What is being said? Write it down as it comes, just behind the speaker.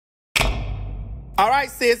All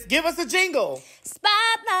right, sis, give us a jingle.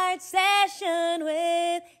 Spotlight session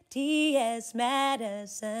with Ts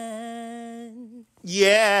Madison.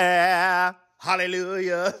 Yeah.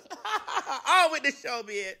 Hallelujah. On with the show,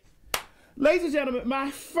 bitch. Ladies and gentlemen,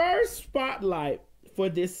 my first spotlight for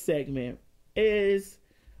this segment is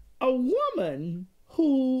a woman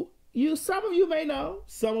who some of you may know,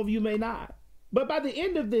 some of you may not. But by the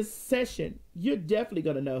end of this session, you're definitely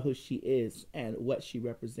going to know who she is and what she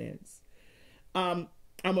represents. I'm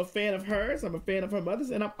a fan of hers, I'm a fan of her mother's,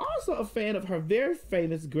 and I'm also a fan of her very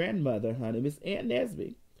famous grandmother, honey, Miss Aunt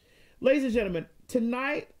Nesby. Ladies and gentlemen,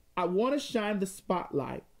 tonight I want to shine the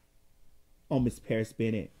spotlight on Miss Paris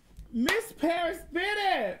Bennett. Miss Paris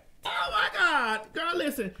Bennett! Oh my God! Girl,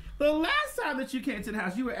 listen, the last time that you came to the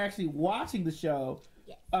house, you were actually watching the show,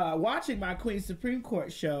 yes. Watching my Queen's Supreme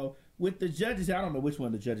Court show with the judges. I don't know which one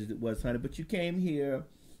of the judges it was, honey, but you came here,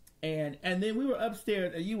 and then we were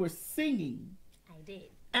upstairs, and you were singing. I did.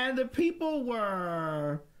 And the people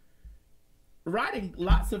were writing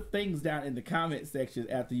lots of things down in the comment section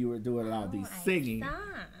after you were doing all these singing.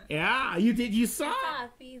 Yeah, you did. You saw. I saw a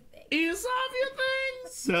few things. You saw a few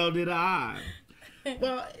things. So did I.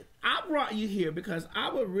 Well, I brought you here because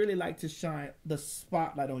I would really like to shine the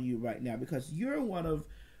spotlight on you right now because you're one of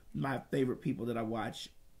my favorite people that I watch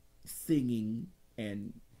singing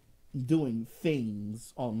and doing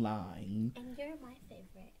things online. And you're my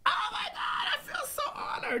favorite. Oh my God! I feel so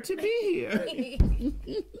honored to be here.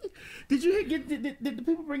 Did the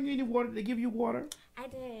people bring you any water? Did they give you water? I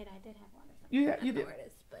did have water. You did.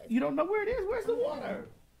 But You don't know where it is? Where's the water?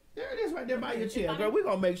 There it is, right there by your chair, girl. We're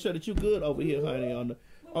gonna make sure that you're good over here, honey.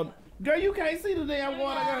 Girl, you can't see the damn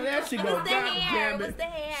water, girl. There she goes. God damn it.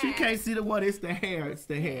 She can't see the water. It's the hair. It's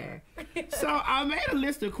the hair. So I made a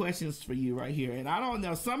list of questions for you right here, and I don't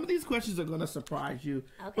know. Some of these questions are gonna surprise you,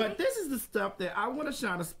 but this is the stuff that I want to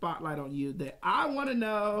shine a spotlight on you that I want to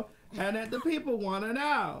know and that the people want to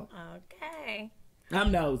know. Okay.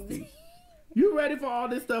 I'm nosy. You ready for all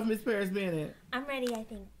this stuff, Miss Paris Bennett? I'm ready, I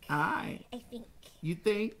think. All right. I think. You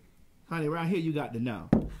think? Honey, around here you got to know.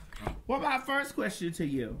 Okay. Well, my first question to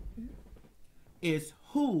you is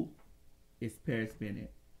who is Paris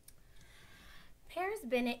Bennett? Paris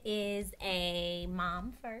Bennett is a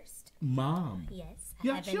mom first. Mom? Yes.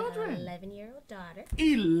 You have children? An 11-year-old daughter.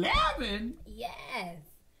 11? Yes.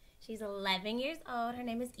 She's 11 years old. Her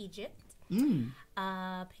name is Egypt.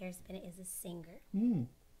 Paris Bennett is a singer.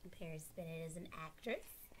 Paris Bennett is an actress.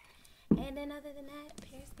 And then other than that,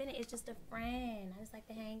 Paris Bennett is just a friend. I just like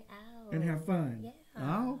to hang out. And have fun? Yeah.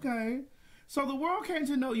 Oh, okay. So the world came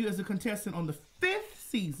to know you as a contestant on the 5th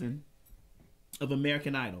season of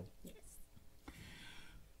American Idol. Yes.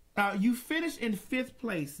 You finished in 5th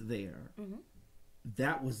place there.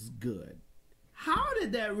 That was good. How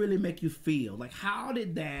did that really make you feel? Like, how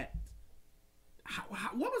did that...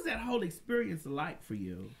 what was that whole experience like for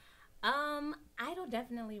you? Idol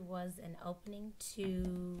definitely was an opening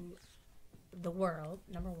to the world,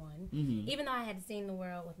 number one. Even though I had seen the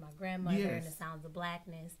world with my grandmother and the Sounds of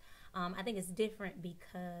Blackness, I think it's different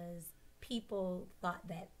because people thought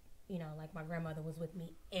that, you know, like my grandmother was with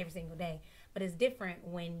me every single day. But it's different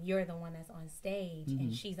when you're the one that's on stage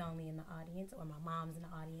and she's only in the audience or my mom's in the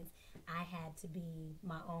audience. I had to be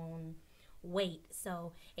my own weight.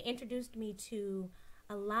 So it introduced me to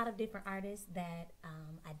a lot of different artists that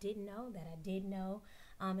I didn't know, that I did know.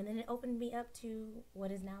 And then it opened me up to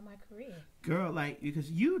what is now my career. Girl, like,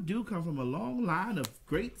 because you do come from a long line of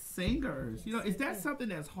great singers. Yes, you know, is that something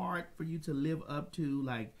that's hard for you to live up to,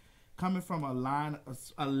 like, coming from a line,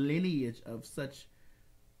 a lineage of such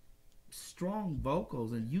strong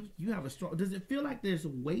vocals, and you have a strong, does it feel like there's a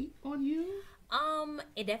weight on you?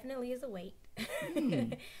 It definitely is a weight.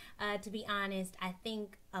 To be honest, I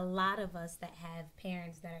think a lot of us that have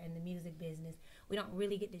parents that are in the music business, we don't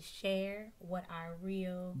really get to share what our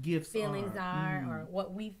real feelings are or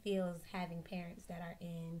what we feel as having parents that are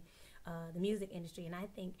in the music industry. And I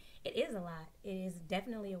think it is a lot. It is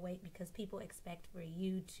definitely a weight because people expect for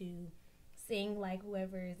you to sing like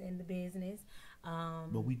whoever is in the business.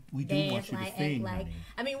 But we do want you to sing, honey.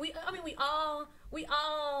 I mean, we all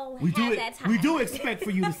that time. We do expect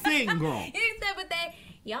for you to sing, girl. But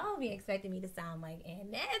y'all be expecting me to sound like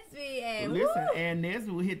Aunt Nesby. And listen, Aunt Nesby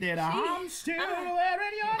will hit that. I'm still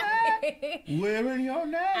wearing your name, wearing your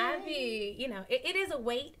name. I mean, you know, it is a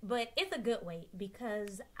weight, but it's a good weight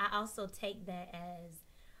because I also take that as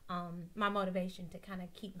my motivation to kind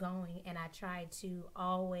of keep going, and I try to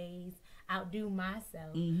always outdo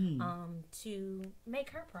myself to make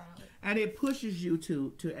her proud. And it pushes you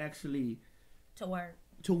to actually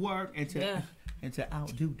work and to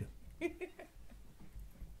outdo them.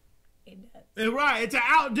 It does. And right, to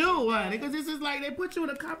outdo one. Because this is like they put you in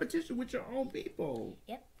a competition with your own people.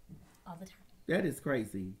 Yep. All the time. That is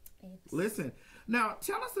crazy. Listen, now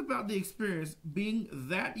tell us about the experience being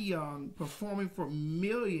that young, performing for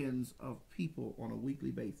millions of people on a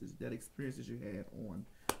weekly basis. That experience that you had on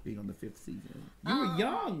being on the 5th season. You were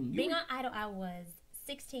young. Being on Idol, I was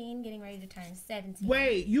 16, getting ready to turn 17.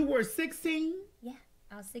 Wait, you were 16? Yeah,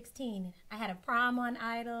 I was 16. I had a prom on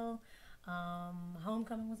Idol.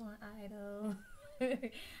 Homecoming was on Idol.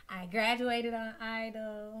 I graduated on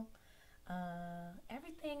Idol.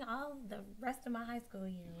 Everything, all the rest of my high school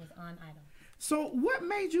year was on Idol. So what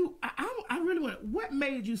made you, I really want, what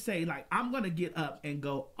made you say, like, I'm going to get up and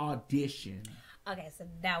go audition? Okay, so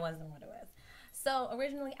that wasn't what it was. So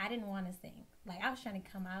originally, I didn't want to sing. Like, I was trying to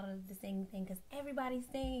come out of the singing thing because everybody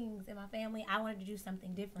sings in my family. I wanted to do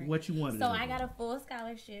something different. What you wanted So to do? I got a full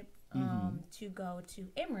scholarship to go to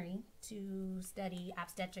Emory to study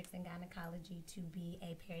obstetrics and gynecology to be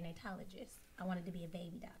a perinatologist. I wanted to be a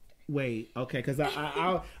baby doctor. Wait, okay, because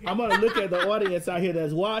I'm going to look at the audience out here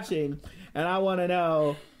that's watching, and I want to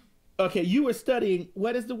know, okay, you were studying,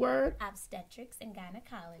 what is the word? Obstetrics and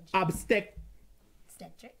gynecology. Obstetrics.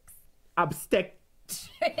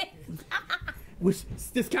 Which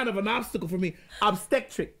is kind of an obstacle for me.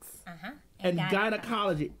 Obstetrics. And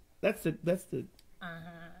gynecology. That's the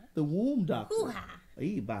the womb doctor. Hoo-ha.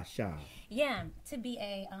 Yeah, to be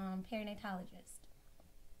a perinatologist.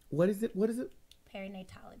 What is it?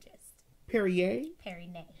 Perinatologist. Perrier?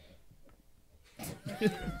 Perinate. A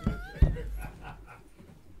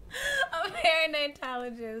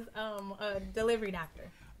perinatologist, a delivery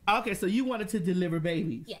doctor. Okay, so you wanted to deliver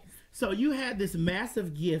babies. Yes. So you had this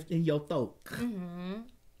massive gift in your throat.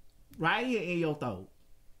 Right here in your throat.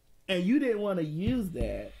 And you didn't want to use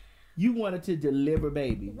that. You wanted to deliver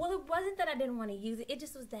babies. Well, it wasn't that I didn't want to use it. It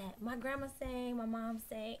just was that my grandma sang, my mom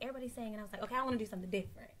sang, everybody sang, and I was like, okay, I want to do something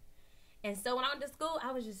different. And so when I went to school,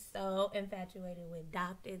 I was just so infatuated with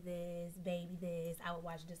Doctor This, Baby This. I would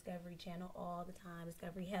watch Discovery Channel all the time,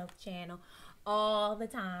 Discovery Health Channel all the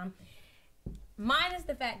time. Minus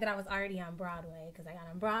the fact that I was already on Broadway, because I got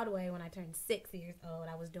on Broadway when I turned 6 years old.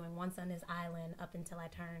 I was doing Once on This Island up until I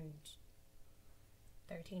turned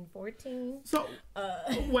 13, 14. So,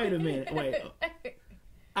 wait a minute, wait.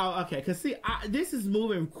 Oh, okay, because see, this is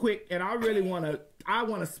moving quick, and I really want to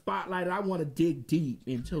spotlight it. I want to dig deep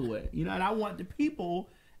into it, you know, and I want the people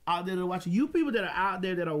out there that are watching, you people that are out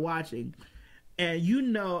there that are watching, and you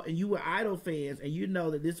know, and you were Idol fans, and you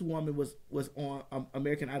know that this woman was on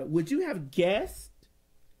American Idol. Would you have guessed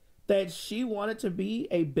that she wanted to be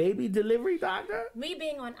a baby delivery doctor? Me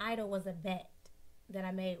being on Idol was a bet that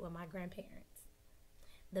I made with my grandparents.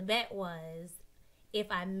 The bet was if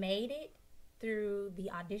I made it through the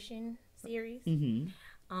audition series,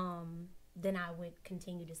 then I would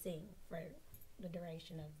continue to sing for the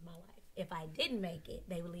duration of my life. If I didn't make it,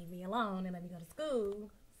 they would leave me alone and let me go to school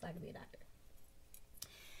so I could be a doctor.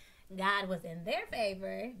 God was in their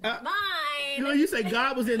favor, not mine. You know, you say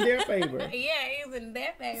God was in their favor. Yeah, he was in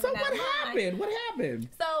their favor. So what happened? What happened?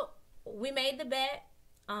 So we made the bet.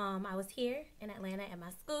 I was here in Atlanta at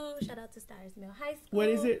my school. Shout out to Stars Mill High School. What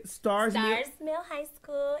is it? Stars Mill High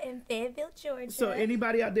School in Fayetteville, Georgia. So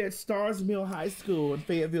anybody out there at Stars Mill High School in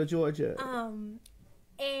Fayetteville, Georgia?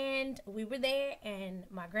 And we were there, and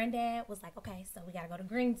my granddad was like, okay, so we got to go to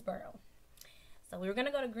Greensboro. So we were going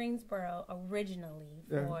to go to Greensboro originally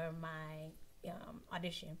for my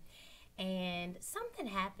audition. And something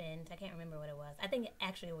happened. I can't remember what it was. I think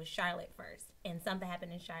actually it was Charlotte first. And something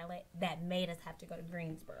happened in Charlotte that made us have to go to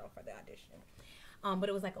Greensboro for the audition. But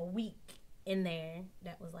it was like a week in there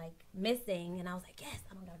that was like missing. And I was like, yes,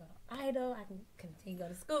 I don't got to go to Idol. I can continue to go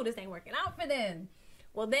to school. This ain't working out for them.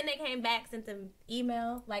 Well, then they came back, sent an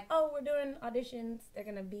email like, oh, we're doing auditions. They're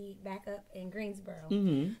going to be back up in Greensboro.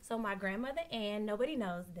 So my grandmother, Ann, nobody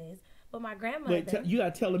knows this, but my grandmother. Wait, you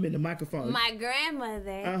got to tell them in the microphone. My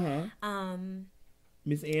grandmother,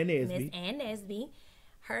 Miss Ann Nesby. Miss Ann Nesby,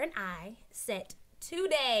 her and I sat 2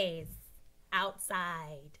 days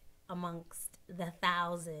outside amongst the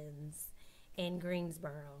thousands in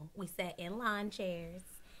Greensboro. We sat in lawn chairs.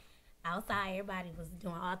 Outside, everybody was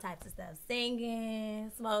doing all types of stuff.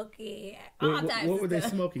 Singing, smoking, all types of stuff. What were they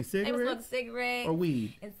smoking? Cigarettes? They were smoking cigarettes. Or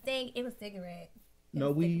weed? And it was cigarettes. No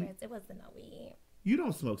weed? Cigarettes. It wasn't no weed. You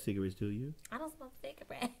don't smoke cigarettes, do you? I don't smoke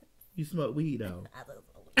cigarettes. You smoke weed, though. I don't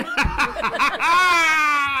smoke weed.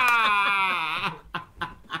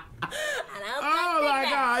 Oh, my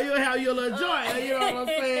God. You have your little joint. You know what I'm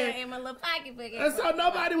saying? In my little pocketbook. And so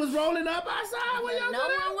nobody was rolling up outside when y'all No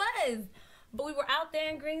one was. But we were out there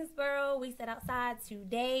in Greensboro. We sat outside 2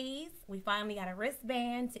 days. We finally got a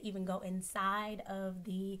wristband to even go inside of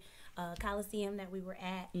the Coliseum that we were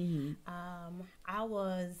at.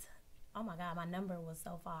 Oh my God, my number was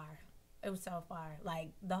so far. It was so far. Like,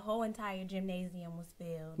 the whole entire gymnasium was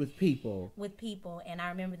filled. With people. And I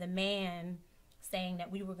remember the man saying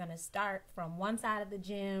that we were going to start from one side of the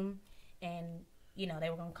gym and, you know, they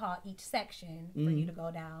were going to call each section for you to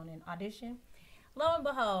go down and audition. Lo and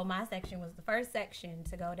behold, my section was the first section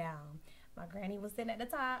to go down. My granny was sitting at the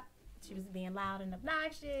top. She was being loud and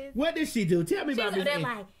obnoxious. What did she do? Tell me about this. They're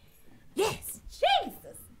like, yes,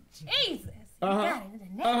 Jesus. You got it. In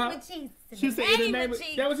the name of Jesus. She said, in the name of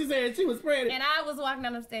Jesus. That's what she said. She was praying. And I was walking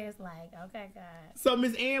down the stairs like, okay, God. So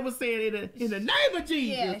Miss Ann was saying, in the name of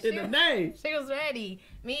Jesus. Yeah, in the name. She was ready.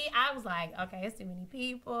 I was like, okay, it's too many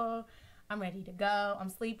people. I'm ready to go. I'm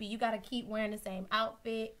sleepy. You got to keep wearing the same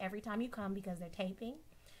outfit every time you come because they're taping.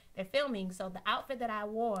 They're filming. So the outfit that I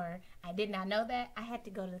wore, I did not know that. I had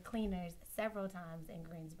to go to the cleaners several times in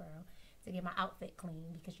Greensboro to get my outfit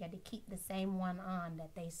clean because you had to keep the same one on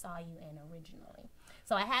that they saw you in originally.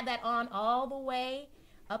 So I had that on all the way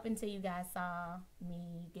up until you guys saw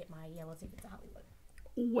me get my yellow ticket to Hollywood.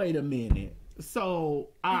 Wait a minute. So,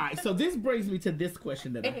 all right. So this brings me to this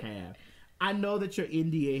question that I have. I know that your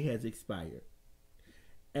NDA has expired.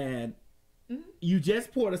 And you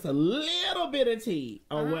just poured us a little bit of tea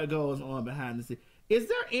on what goes on behind the scenes. Is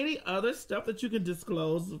there any other stuff that you can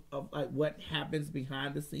disclose of like what happens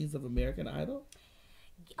behind the scenes of American Idol?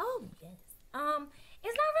 Oh yes.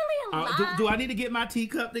 It's not really a lot. Do I need to get my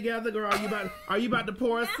teacup together, girl? Are you about to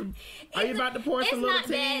pour some? Are you about to pour some little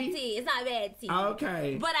tea? It's not bad tea.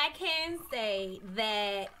 Okay. But I can say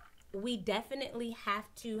that we definitely have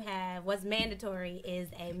to have what's mandatory is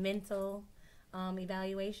a mental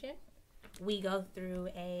evaluation. We go through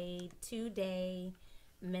a 2-day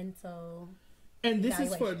mental. And this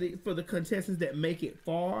is for the contestants that make it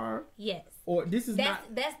far? Yes. Or this is that's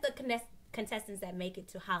the contestants that make it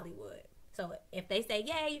to Hollywood. So if they say,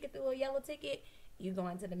 yeah, you get the little yellow ticket, you go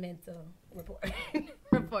into the mental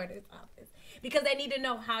reporter's office. Because they need to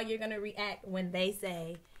know how you're going to react when they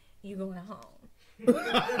say you're going home. They want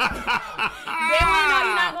to know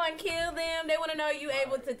you're not going to kill them. They want to know you're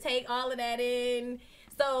able to take all of that in.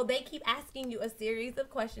 So they keep asking you a series of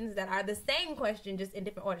questions that are the same question, just in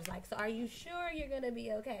different orders. Like, so are you sure you're going to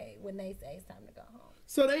be okay when they say it's time to go home?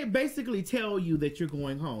 So they basically tell you that you're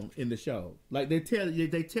going home in the show. Like they tell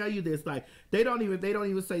you this. Like they don't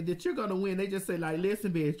even say that you're going to win. They just say like,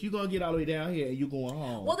 listen, bitch, you're going to get all the way down here and you're going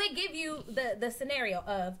home. Well, they give you the scenario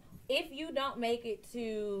of if you don't make it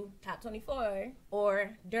to top 24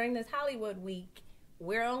 or during this Hollywood week,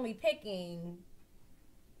 we're only picking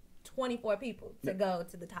 24 people to go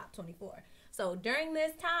to the top 24. So during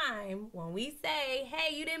this time, when we say,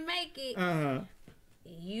 hey, you didn't make it,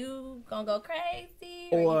 you gonna go crazy?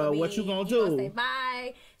 Or what you gonna do? Gonna say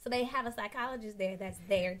bye. So they have a psychologist there that's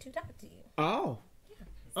there to talk to you. Oh. Yeah.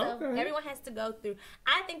 So everyone has to go through.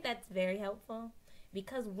 I think that's very helpful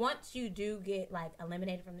because once you do get like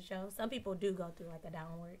eliminated from the show, some people do go through like a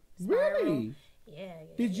downward spiral. Really? Yeah.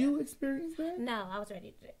 Did you experience that? No, I was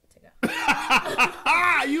ready to go.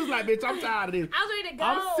 You was like, bitch, I'm tired of this. I was ready to go.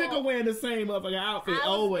 I'm sick of wearing the same motherfucking outfit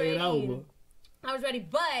over and over. I was ready,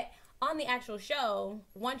 but on the actual show,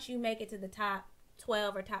 once you make it to the top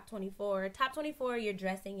 12 or top 24, you're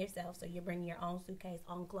dressing yourself, so you're bringing your own suitcase,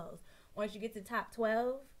 own clothes. Once you get to top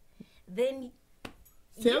 12, then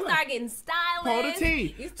you start getting stylists. Hold the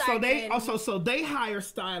tea. So they hire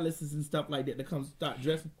stylists and stuff like that to come start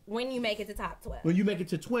dressing. When you make it to top 12. When you make it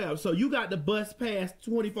to 12. So you got the bus past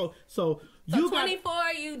 24. So 24,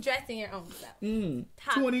 you dressing your own self.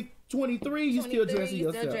 23, you still dressing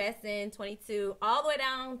yourself. Still dressing. 22, all the way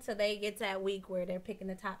down till they get to that week where they're picking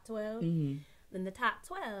the top 12. Then the top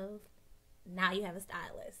 12, now you have a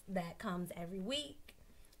stylist that comes every week.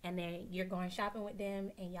 And then you're going shopping with them,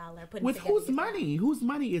 and y'all are putting with whose money? Whose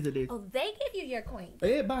money is it? Oh, they give you your coins.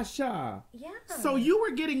 Basha. Yeah. So you were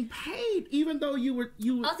getting paid, even though you were.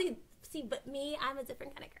 Oh, see, but me, I'm a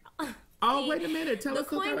different kind of girl. Oh, wait a minute. Tell us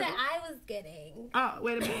the coin that I was getting. Oh,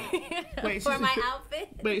 wait a minute. Wait, for my outfit.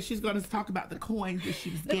 Wait, she's going to talk about the coins that she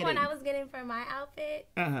was getting. The coin I was getting for my outfit.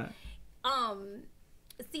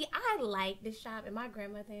 See, I like to shop, and my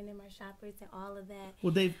grandmother and my shoppers and all of that.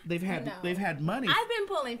 Well, they've had money. I've been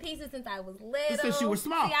pulling pieces since I was little. Since you were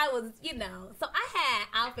small. See, I was, so I had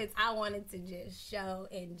outfits I wanted to just show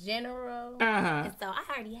in general. And so I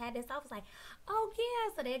already had this. So I was like, oh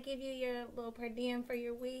yeah, so they'll give you your little per diem for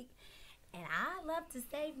your week. And I love to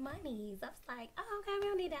save money. So I was like, oh, okay, we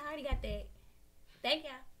don't need that. I already got that. Thank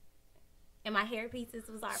you. And my hair pieces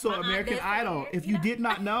was our So American Idol, if you did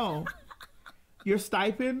not know, your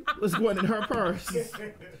stipend was going in her purse.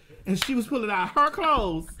 And she was pulling out her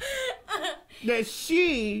clothes that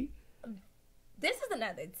she this is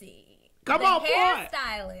another tea. Come on,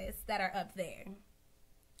 hairstylists that are up there.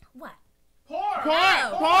 What? The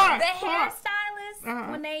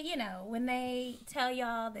hairstylists, when they tell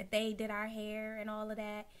y'all that they did our hair and all of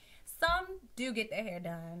that, some do get their hair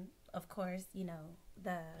done. Of course, the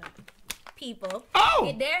people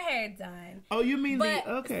get their hair done. Oh, you mean some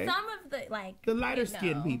of the the lighter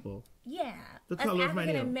skinned people? Yeah, the color of my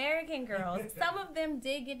nail. African American girls. Some of them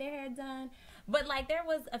did get their hair done, but there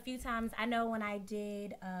was a few times I know when I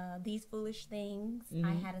did These Foolish Things,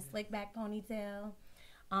 I had a slick back ponytail.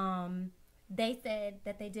 They said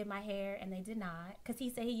that they did my hair, and they did not, because he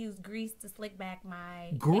said he used grease to slick back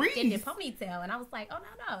my extended ponytail, and I was like, oh,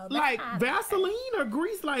 no. Like Vaseline or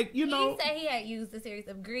grease, He said he had used a series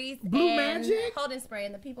of grease Blue Magic? Holding spray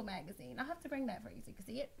in the People magazine. I'll have to bring that for you so you can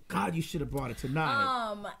see it. God, you should have brought it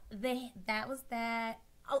tonight. That was that.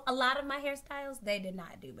 A lot of my hairstyles, they did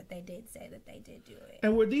not do, but they did say that they did do it.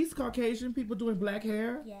 And were these Caucasian people doing black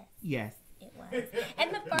hair? Yes. Yes. It was. And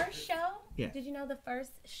the first show, did you know the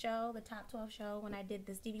first show, the Top 12 show, when I did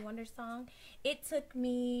the Stevie Wonder song, it took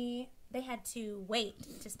me, they had to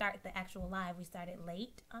wait to start the actual live. We started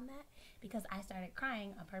late on that because I started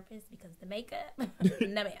crying on purpose because the makeup,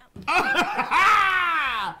 no ma'am.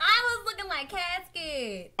 I was looking like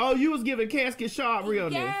Casket. Oh, you was giving Casket Sharp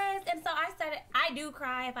realness. Yes, and so I do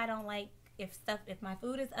cry if I don't like, if my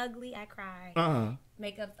food is ugly, I cry.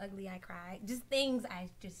 Makeup's ugly, I cry. Just things I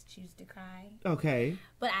just choose to cry. Okay.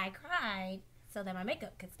 But I cried so that my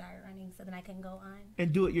makeup could start running, so that I can go on.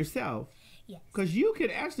 And do it yourself. Yes. Because you can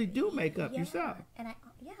actually do makeup yourself. And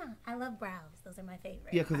I love brows. Those are my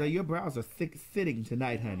favorite. Yeah, because your brows are fitting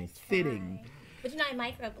tonight, honey. Fitting. But I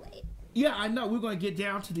microblade. Yeah, I know. We're going to get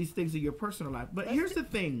down to these things in your personal life. But here's the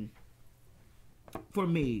thing for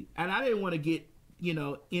me, and I didn't want to get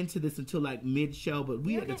into this until mid-show, but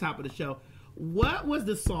we at the top of the show. What was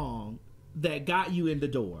the song that got you in the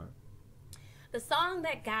door? The song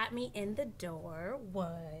that got me in the door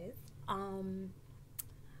was, some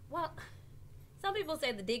people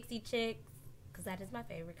say the Dixie Chicks, because that is my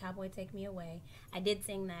favorite, Cowboy Take Me Away. I did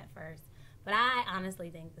sing that first, but I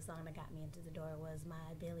honestly think the song that got me into the door was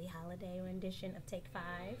my Billie Holiday rendition of Take 5.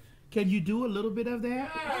 Can you do a little bit of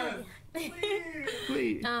that? Yes.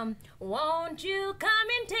 Please. Won't you come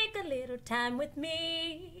and take a little time with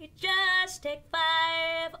me? Just take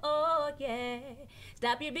 5, oh yeah.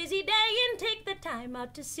 Stop your busy day and take the time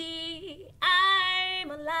out to see I'm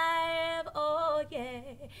alive, oh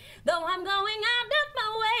yeah. Though I'm going out of my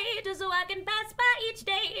way just so I can pass by each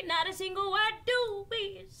day, not a single word do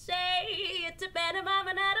we say. It's a pantomime,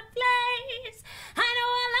 not a place. I know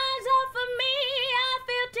our lives are for me. I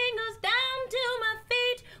feel tingles down to my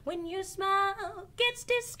feet. When your smile gets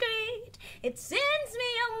discreet, it sends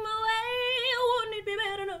me on my way. Wouldn't it be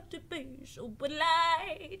better not to be so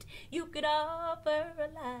polite? You could offer a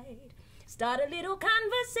light, start a little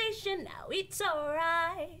conversation. Now it's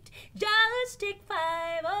alright. Just take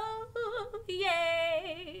 5, oh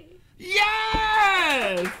yay.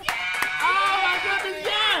 Yes! Yes! Oh my goodness,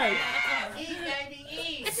 yes!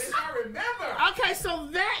 I remember. Okay, so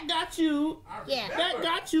that got you. Yeah. That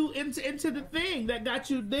got you into the thing. That got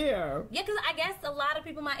you there. Yeah, because I guess a lot of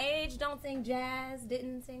people my age didn't sing jazz,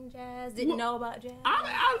 didn't know about jazz.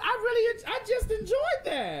 I just enjoyed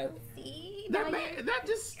that. See? That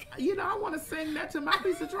just, I want to sing that to my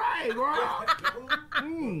piece of tray, girl.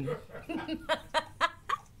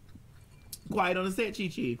 Quiet on the set,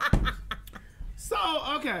 Chi. So,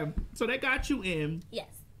 okay. So they got you in. Yes.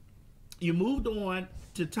 You moved on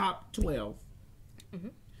to top 12. Mm-hmm.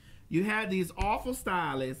 You had these awful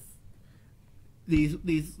stylists. These.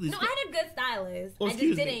 No, I had a good stylist. Oh, I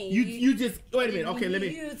just didn't. You just wait a minute. Okay,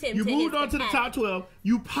 You moved on to the top 12.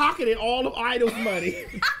 You pocketed all of Idol's money.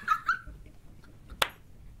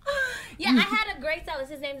 Yeah, I had a great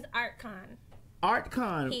stylist. His name is Art Khan. Art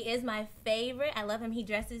Khan. He is my favorite. I love him. He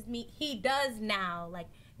dresses me. He does now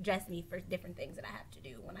dress me for different things that I have to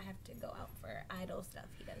do when I have to go out for Idol stuff.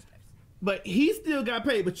 He does dress. But he still got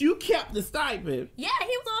paid. But you kept the stipend. Yeah,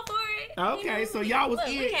 he was all for it. Okay, so y'all was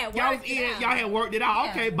in. Y'all had worked it out.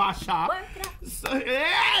 Yeah. Okay, Basha. So,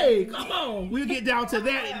 hey, come on. We'll get down to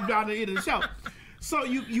that by the end of the show. So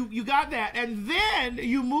you got that, and then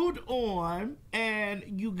you moved on, and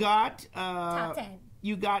you got top 10.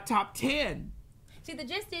 You got top 10. See, the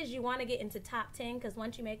gist is you want to get into top 10 because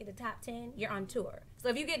once you make it to top 10, you're on tour. So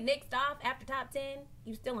if you get nixed off after top 10,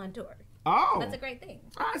 you're still on tour. Oh, so that's a great thing.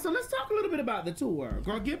 All right, so let's talk a little bit about the tour.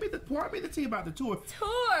 Girl, pour me the tea about the tour.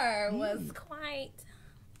 Tour was quite.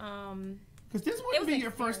 Because this wouldn't be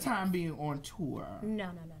your first time being on tour.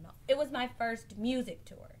 No. It was my first music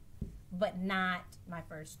tour, but not my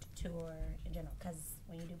first tour in general. Because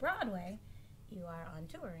when you do Broadway, you are on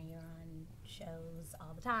tour and you're on shows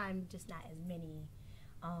all the time, just not as many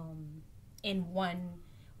in one.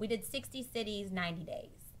 We did 60 cities, 90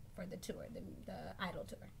 days for the tour, the Idol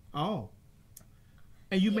tour. Oh.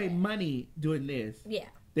 And you made money doing this. Yeah.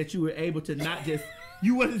 That you were able to not just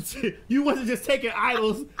you wasn't just taking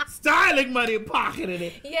Idol's styling money and pocketing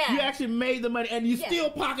it. Yeah. You actually made the money and you still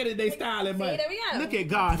pocketed their styling money. There we go. Look at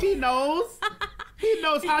God. He knows. He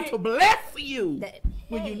knows how to bless you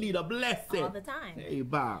when you need a blessing. All the time. Hey,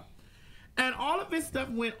 Bob. And all of this stuff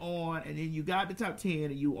went on, and then you got the top 10,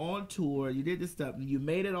 and you on tour, you did this stuff, and you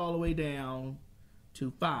made it all the way down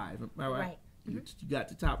to 5. All right. Right. You got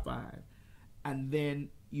the top 5. And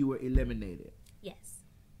then you were eliminated. Yes.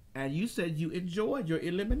 And you said you enjoyed your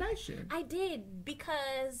elimination. I did,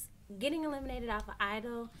 because getting eliminated off of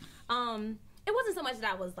Idol, it wasn't so much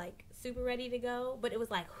that I was like super ready to go, but it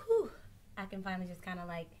was like, whew, I can finally just kind of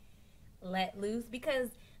like let loose,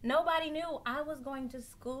 because nobody knew I was going to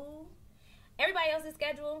school. Everybody else's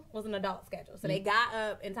schedule was an adult schedule, so they got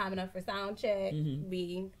up in time enough for sound check,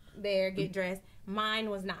 be there, get dressed. Mine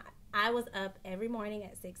was not. I was up every morning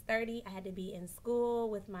at 6:30. I had to be in school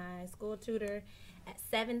with my school tutor at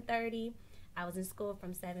 7:30. I was in school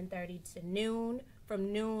from 7:30 to noon.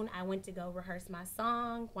 From noon, I went to go rehearse my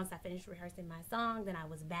song. Once I finished rehearsing my song, then I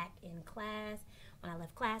was back in class. When I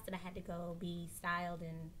left class, then I had to go be styled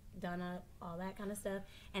and done up, all that kind of stuff.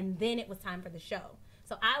 And then it was time for the show.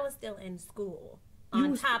 So I was still in school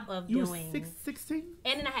on top of doing. You were 16?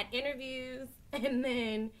 And then I had interviews, and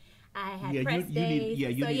then I had press days. I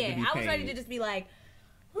was ready to just be like,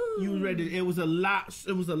 whoo. You were ready. It was a lot.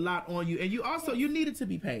 It was a lot on you, and you also you needed to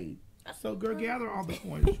be paid. So, girl, gather all the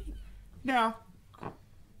points. Now,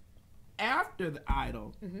 after the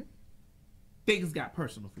Idol, things got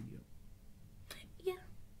personal for you. Yeah.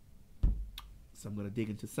 So I'm gonna dig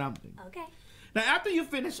into something. Okay. Now, after you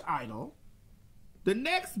finished Idol, the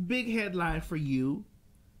next big headline for you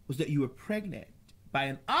was that you were pregnant by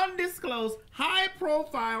an undisclosed,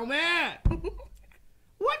 high-profile man.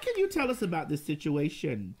 What can you tell us about this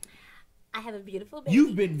situation? I have a beautiful baby.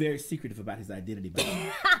 You've been very secretive about his identity, by the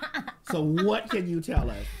way. So what can you tell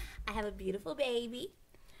us? I have a beautiful baby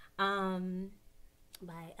by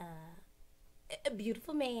a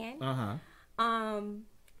beautiful man.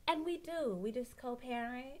 And we just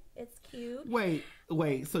co-parent. It's cute. Wait.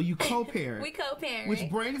 So you co-parent. We co-parent. Which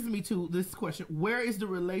brings me to this question. Where is the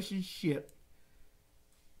relationship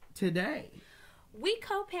today? We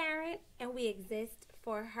co-parent and we exist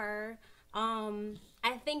for her.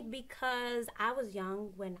 I think because I was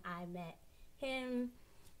young when I met him,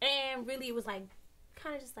 and really it was like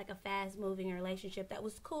kind of just like a fast-moving relationship that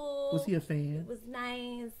was cool. Was he a fan? It was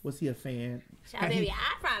nice. Was he a fan? Baby,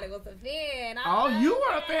 I probably was a fan. You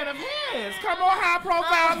were a fan of his. Come on,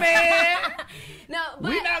 high-profile man. No, but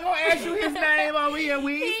we're not gonna ask you his name over here.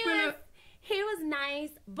 He was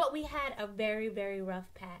nice, but we had a very, very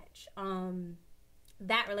rough patch.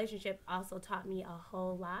 That relationship also taught me a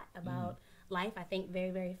whole lot about life, I think, very,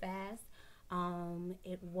 very fast.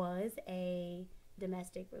 It was a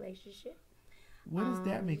domestic relationship. What does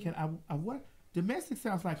that mean? What? Domestic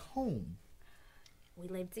sounds like home. We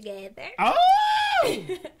lived together. Oh!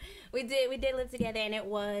 we did live together, and it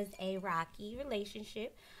was a rocky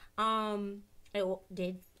relationship. It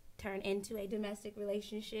did turn into a domestic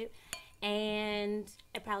relationship, and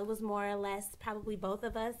it probably was more or less probably both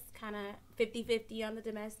of us kind of 50-50 on the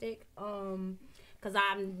domestic. Because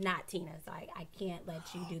I'm not Tina, so I can't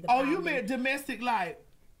let you do the you meant domestic like...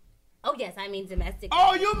 Oh, yes, I mean domestic.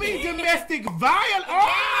 Oh, you mean domestic violence?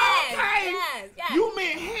 Oh, okay. Yes. You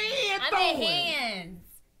meant hand throwing. I mean hands.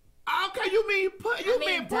 Okay, you mean pussy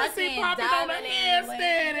popping on the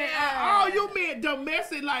handstand. You meant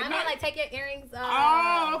domestic like... I mean like take your earrings off.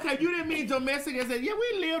 Oh, okay. You didn't mean domestic as in,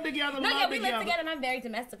 we live together, love together. We live together and I'm very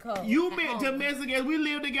domestical. You meant domestic as we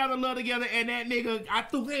live together, love together, and that nigga, I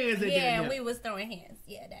threw hands at that. Yeah, we was throwing hands.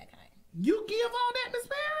 Yeah, that kind. You give all that, Miss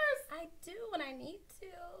Paris? I do when I need to.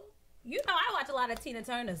 You know, I watch a lot of Tina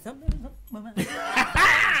Turner. And so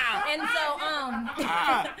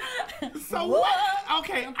what?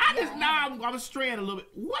 Okay, I'm straying a little bit.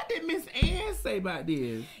 What did Miss Ann say about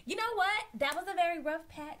this? You know what? That was a very rough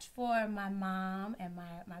patch for my mom and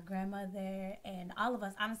my grandmother and all of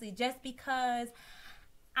us, honestly, just because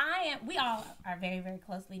we all are very, very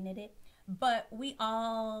closely knitted, but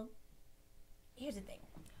here's the thing.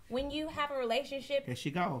 When you have a relationship, there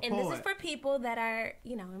she go. And this is for people that are,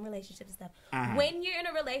 in relationships and stuff. When you're in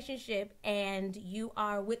a relationship and you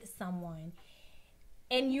are with someone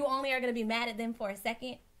and you only are going to be mad at them for a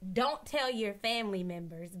second, don't tell your family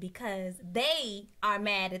members because they are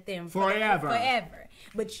mad at them forever.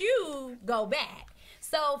 But you go back.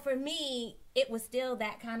 So for me, it was still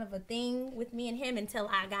that kind of a thing with me and him until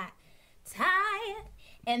I got tired.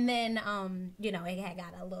 And then, you know, it had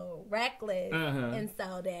got a little reckless. And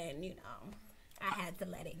so then, you know, I had to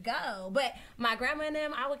let it go. But my grandma and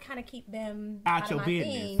them, I would kind of keep them out of my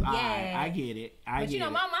business. Thing. Yeah. I get it. But you know,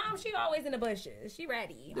 my mom, she always in the bushes. She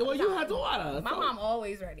ready. Well, you had to water. My mom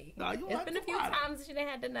always ready. No, it's been a few times she done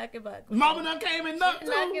had to knuck and buck. Mama done came and knocked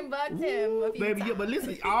too. Knuck and bucked him a few baby, times. Yeah, but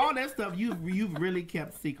listen, all that stuff you've really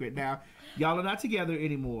kept secret. Now, y'all are not together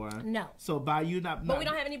anymore. No. So by you not... But we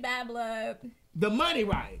don't have any bad blood. The money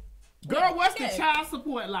right. Girl, what's the child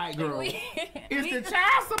support like, girl? Is the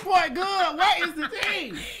child support good? What is the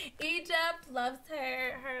thing? Egypt loves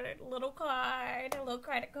her little card, her little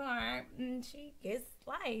credit card, and she gets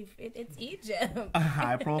life. It's Egypt.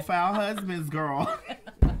 High-profile husbands, girl.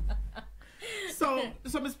 So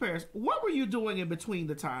Miss Paris, what were you doing in between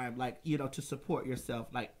the time, like, you know, to support yourself,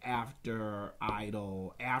 like, after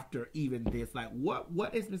Idol, after even this? Like,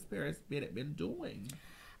 what has Miss Paris Bennett been doing?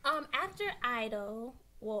 After Idol...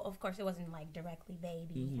 Well, of course, it wasn't like directly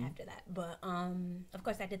Baby after that. But, of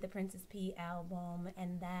course, I did the Princess P album.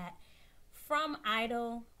 And that, from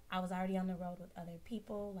Idol, I was already on the road with other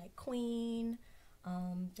people like Queen.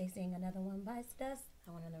 They sing Another One Bites Dust.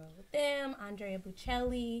 I went on the road with them. Andrea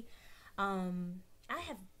Bocelli. I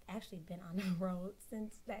have actually been on the road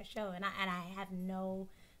since that show. And I have no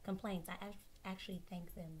complaints. I actually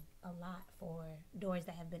thank them a lot for doors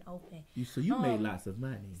that have been open. So you made lots of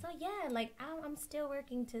money. So yeah, like I'm still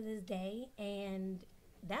working to this day, and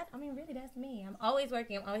that, I mean, really, that's me. I'm always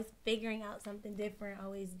working. I'm always figuring out something different,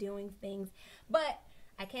 always doing things. But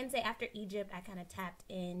I can say after Egypt, I kind of tapped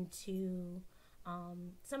into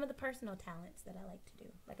some of the personal talents that I like to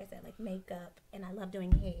do. Like I said, like makeup, and I love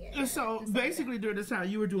doing hair. So basically during this time,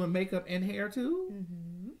 you were doing makeup and hair too?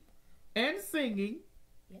 And singing.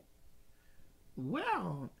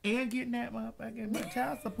 Well, and getting that motherfucking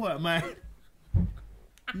child support, man.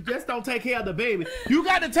 You just don't take care of the baby. You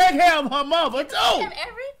got to take care of her mother, too. Of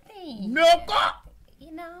everything. No,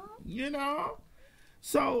 You know?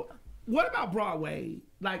 So, what about Broadway?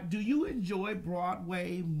 Like, do you enjoy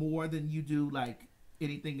Broadway more than you do, like,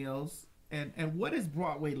 anything else? And what is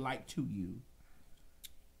Broadway like to you?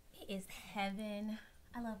 It is heaven.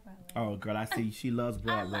 I love Broadway. Oh, girl, I see she loves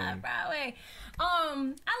Broadway. I love Broadway. I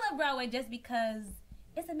love Broadway just because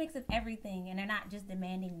it's a mix of everything, and they're not just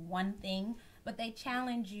demanding one thing, but they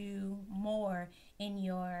challenge you more in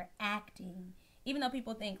your acting. Even though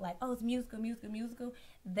people think like, oh, it's musical,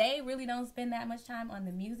 they really don't spend that much time on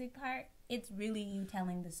the music part. It's really you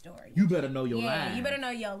telling the story. You better know your lines. You better know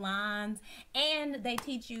your lines. And they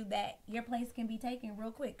teach you that your place can be taken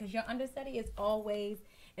real quick because your understudy is always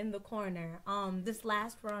in the corner. This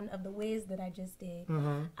last run of The Wiz that I just did,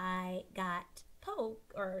 I got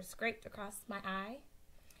poked or scraped across my eye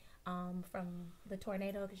from the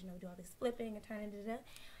tornado because, you know, we do all this flipping and turning.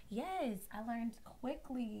 Yes, I learned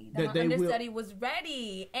quickly that my understudy was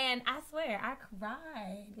ready. And I swear, I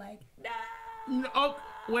cried. Like, no. Oh,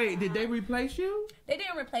 wait, did they replace you? They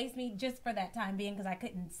didn't replace me just for that time being because I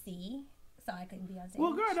couldn't see. So I couldn't be on stage.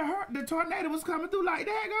 Well, girl, the tornado was coming through like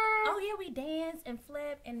that, girl. Oh, yeah, we danced and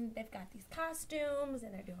flipped, and they've got these costumes,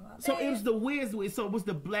 and they're doing all that. So it was the Wiz, so it was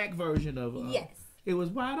the black version of... yes. It was,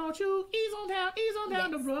 why don't you ease on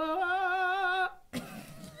down the road.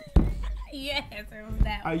 Yes, it was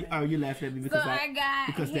that one. Are you laughing at me because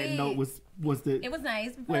that note was the... It was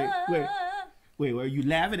nice. Wait, were you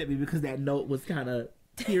laughing at me because that note was kind of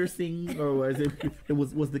piercing, or was it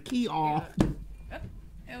was the key off?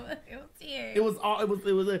 It was tears. It was ease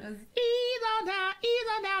on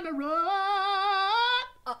down the road.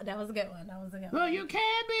 Oh, that was a good one. Well, you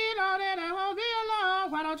can't be alone and I won't be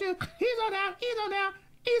alone. Why don't you ease on down.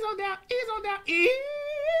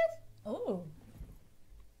 Oh,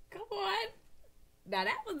 come on. Now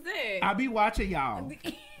that was it. I be watching y'all.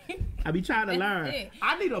 I be trying to learn. It.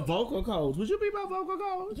 I need a vocal coach. Would you be my vocal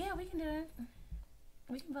coach? Yeah, we can do it.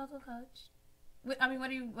 We can vocal coach. I mean, what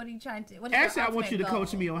are you trying to? Actually, I want you to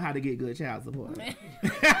coach me on how to get good child support.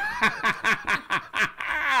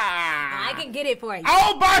 I can get it for you.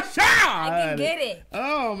 Oh my God! I can get it.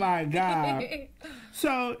 Oh my God!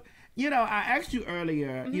 So, you know, I asked you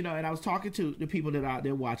earlier, you know, and I was talking to the people that are out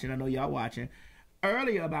there watching. I know y'all watching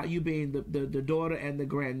earlier about you being the daughter and the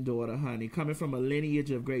granddaughter, honey, coming from a lineage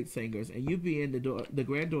of great singers, and you being the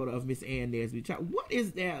granddaughter of Miss Ann Nesby. What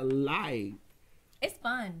is that like? It's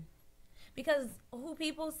fun. Because who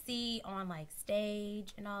people see on like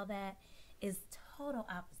stage and all that is total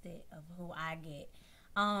opposite of who I get.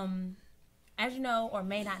 as you know or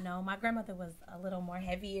may not know, my grandmother was a little more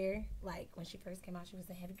heavier. Like when she first came out, she was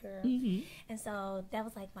a heavy girl, and so that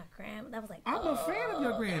was like my grandma. That was like, I'm a fan of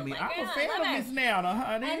your Grammy. I'm a fan of Miss Nana,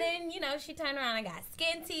 honey. And then she turned around and got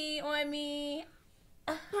skinty on me.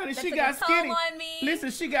 Honey, she got skinny. On me.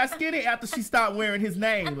 Listen, she got skinny after she stopped wearing his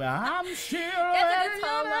name. I'm sure. That took a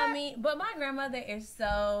toll on me. But my grandmother is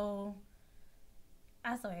so.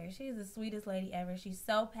 I swear, she's the sweetest lady ever. She's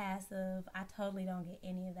so passive. I totally don't get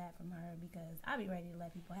any of that from her because I be ready to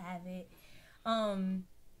let people have it.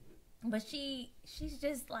 But she's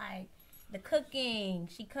just like the cooking.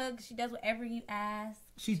 She cooks. She does whatever you ask.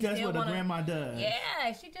 She does what a grandma does.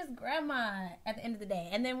 Yeah, she just grandma at the end of the day.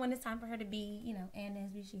 And then when it's time for her to be, Ann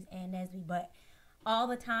Nesby, she's Ann Nesby. But all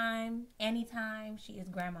the time, anytime, she is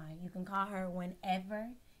grandma. You can call her whenever.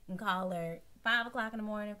 You can call her 5 o'clock in the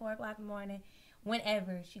morning, 4 o'clock in the morning.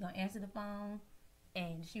 Whenever, she gonna answer the phone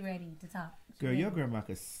and she ready to talk. Girl, your grandma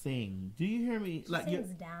could sing. Do you hear me? She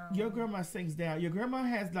sings down. Your grandma sings down. Your grandma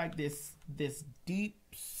has like this deep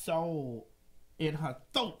soul in her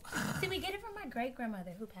throat. See, we get it from my great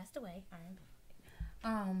grandmother who passed away.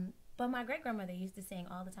 But my great grandmother used to sing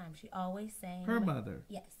all the time. She always sang. Her mother.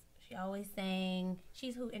 Yes. She always sang.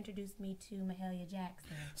 She's who introduced me to Mahalia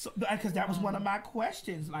Jackson. So, because that was one of my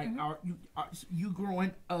questions. Like, are you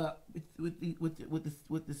growing up with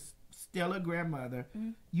the stellar grandmother?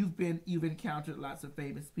 You've encountered lots of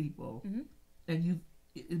famous people, and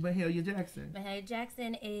Mahalia Jackson. Mahalia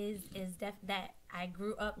Jackson is that I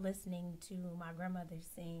grew up listening to my grandmother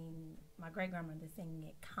sing, my great grandmother singing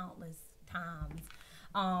it countless times,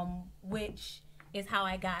 which is how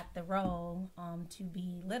I got the role to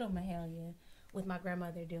be Little Mahalia with my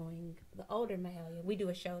grandmother doing the older Mahalia. We do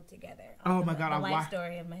a show together. Oh my God! The life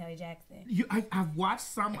story of Mahalia Jackson. I've watched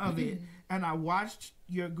some of it, and I watched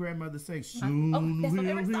your grandmother say, "Soon that's my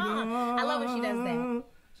favorite song. I love when she does that.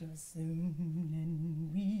 She was soon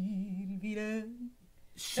and we'll be done.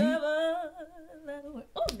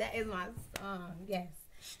 Oh, that is my song. Yes.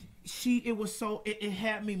 It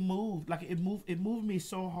had me moved. Like it moved me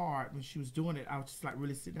so hard when she was doing it. I was just like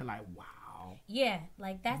really sitting there like, wow. Yeah,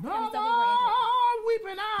 like that's the kind of stuff we were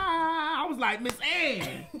weeping eye. I was like, Miss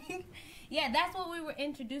Ann. Yeah, that's what we were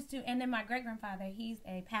introduced to. And then my great grandfather, he's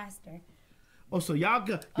a pastor. Oh, so y'all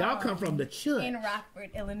come from the church in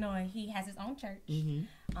Rockford, Illinois. He has his own church,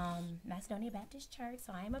 Macedonia Baptist Church.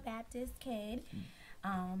 So I am a Baptist kid.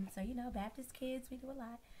 So Baptist kids, we do a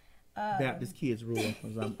lot. Baptist kids rule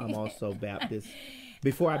because I'm also Baptist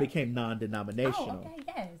before I became non-denominational. Oh, okay,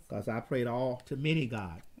 yes. Because I prayed all to many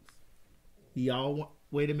gods.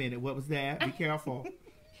 Wait a minute, what was that? Be careful.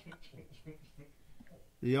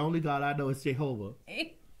 The only God I know is Jehovah.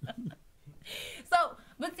 So,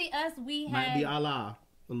 but see, we had might be Allah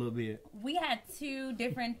a little bit. We had two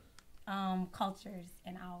different cultures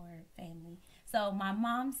in our family. So my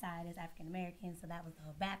mom's side is African American, so that was the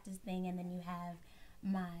whole Baptist thing, and then you have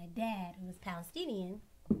my dad, who is Palestinian,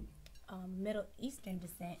 Middle Eastern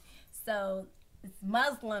descent. So it's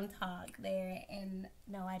Muslim talk there, and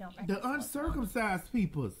no, I don't. The uncircumcised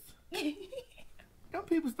peoples. Them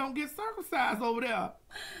peoples don't get circumcised over there.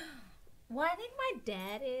 Well, I think my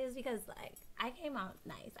dad is because I came out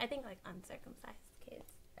nice. I think uncircumcised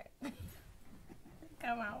kids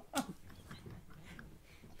come out.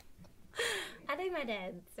 I think my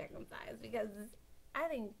dad's circumcised because I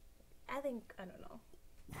think I don't know.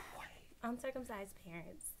 Uncircumcised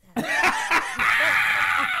parents.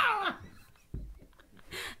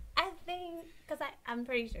 I think because I'm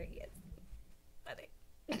pretty sure he is. I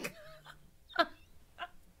think.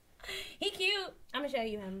 He cute. I'm gonna show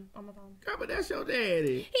you him on my phone. Girl, but that's your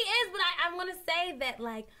daddy. He is, but I'm gonna say that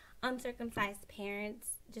uncircumcised parents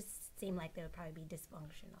just seem like they would probably be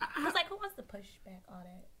dysfunctional. I was who wants to push back all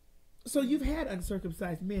that? So you've had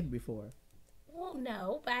uncircumcised men before? Well,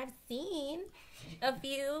 no, but I've seen a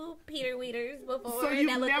few Peter Weeders before. So you've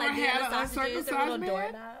that look never like had an uncircumcised man?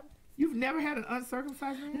 Doorknob. You've never had an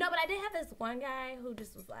uncircumcised man? No, but I did have this one guy who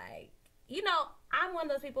just was I'm one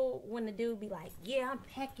of those people when the dude be like, yeah, I'm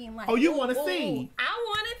pecking oh, you want to see? I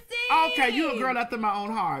want to see. Okay, you a girl after my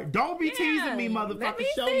own heart. Don't be teasing me, motherfucker.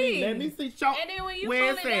 Show me. Let me see. Show. And then when you pull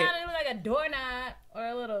it down, it looks like a doorknob or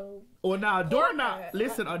a little. Or now a doorknob.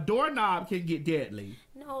 Listen, a doorknob can get deadly.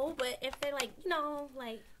 No, but if they're I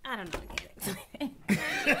don't know.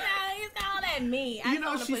 It's all that me.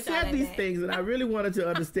 She said these things, and I really wanted to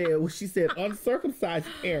understand what she said. Uncircumcised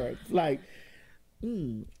parents,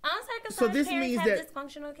 uncircumcised so this parents means have that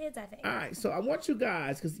dysfunctional kids, I think. All right, so I want you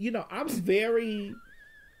guys, because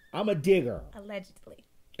I'm a digger. Allegedly.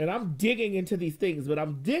 And I'm digging into these things, but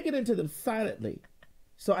I'm digging into them silently.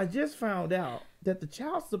 So I just found out that the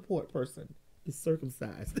child support person is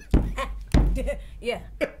circumcised. Yeah.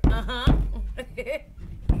 Uh-huh.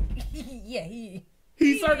 Yeah,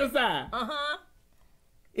 He's circumcised. Uh-huh.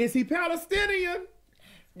 Is he Palestinian?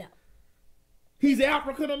 No. He's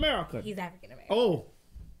African American. He's African American. Oh.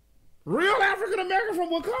 Real African American from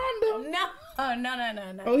Wakanda? No.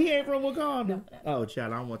 No. Oh, he ain't from Wakanda? No. Oh,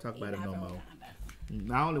 child, I don't want to talk about it no more.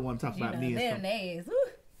 I only want to talk about men from...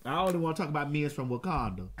 I only want to talk about men from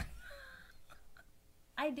Wakanda.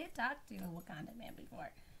 I did talk to a Wakanda man before.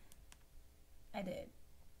 I did.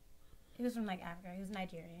 He was from like Africa. He was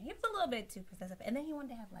Nigerian. He was a little bit too possessive. And then he wanted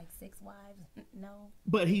to have like 6 wives. No.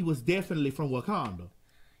 But he was definitely from Wakanda.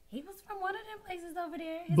 He was from one of them places over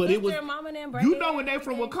there. His but sister, it was... mama, and you know when they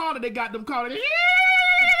from Wakanda, they got them calling...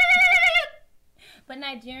 But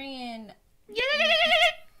Nigerian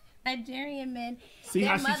men... See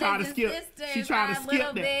how she trying to skip? She trying to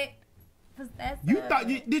skip that. You thought?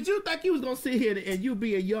 Did you think you was gonna sit here and you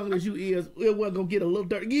being young as you is, it wasn't gonna get a little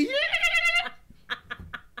dirty?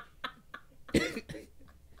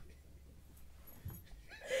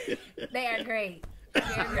 They are great.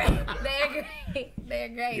 They're great. They're great. They're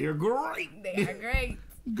great. They're great. They are great.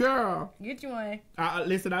 Girl. Get you one.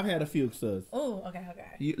 Listen, I've had a few, sis. Oh, okay.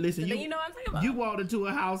 Listen, so you know what I'm talking about. You walked into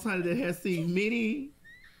a house, honey, that has seen many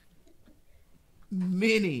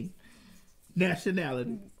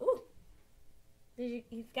nationalities. Ooh.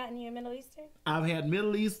 You've gotten your Middle Eastern? I've had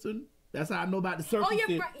Middle Eastern. That's how I know about the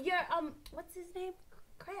circumcision. Oh, your what's his name?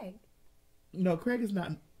 Craig. No, Craig is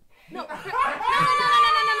not. No. No.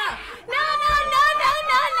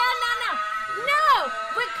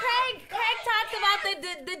 But Craig talks about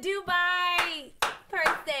the Dubai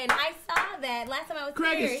person. I saw that last time I was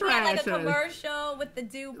Craig here. Is he trash, had like a commercial with the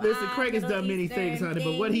Dubai. Listen, Craig has done many Eastern things, honey,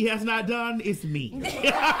 but what he has not done is me.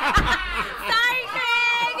 Sorry, Craig.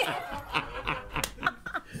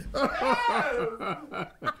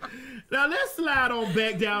 Now let's slide on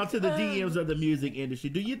back down to the DMs of the music industry.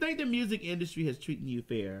 Do you think the music industry has treated you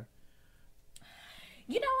fair?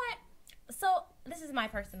 You know what? So this is my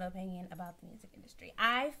personal opinion about the music industry.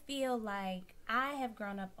 I feel like I have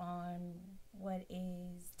grown up on what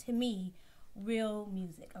is, to me, real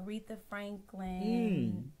music. Aretha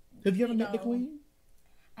Franklin. Have you ever met the Queen?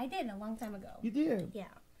 I did a long time ago. You did?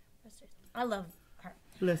 Yeah. I love her.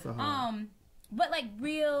 Bless her heart. But like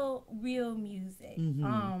real music.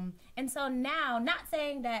 And so now, not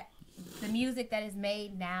saying that the music that is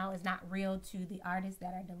made now is not real to the artists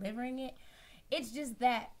that are delivering it. It's just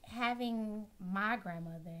that having my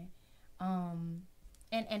grandmother,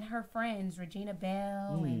 and her friends, Regina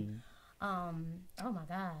Bell and oh my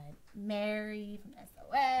God, Mary from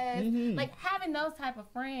SOS, like having those type of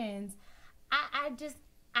friends,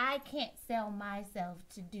 I can't sell myself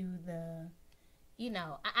to do the,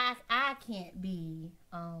 I can't be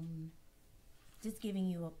just giving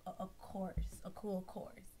you a cool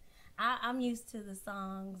course. I'm used to the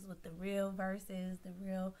songs with the real verses, the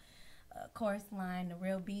real chorus line, the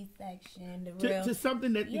real beat section, to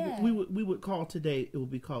something that we would call today, it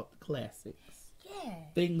would be called classics. Yeah,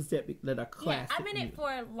 things that are classic. Yeah, I'm in it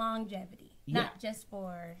for longevity, not just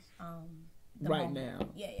for right now.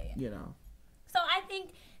 Yeah. So I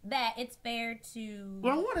think that it's fair to.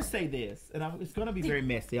 Well, I want to say this, and it's going to be very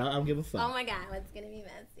messy. I don't give a fuck. Oh my God, what's going to be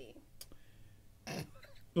messy?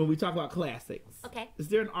 When we talk about classics, okay, is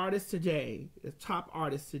there an artist today, a top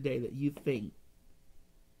artist today, that you think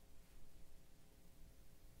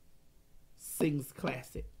sings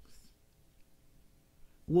classics?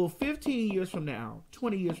 Well, 15 years from now,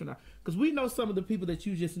 20 years from now, because we know some of the people that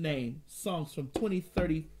you just named, songs from 20,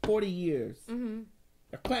 30, 40 years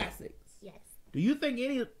are classics. Yes. Do you think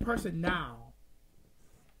any person now,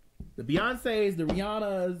 the Beyoncés, the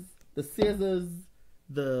Rihannas, the SZAs,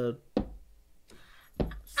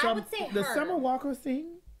 I would say the her. Summer Walker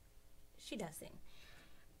sing? She does sing.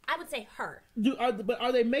 I would say her. But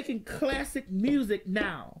are they making classic music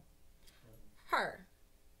now? Her.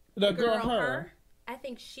 The girl her. I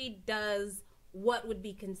think she does what would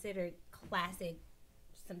be considered classic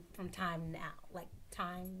from time now, like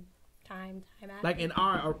time out. Like in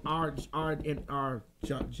our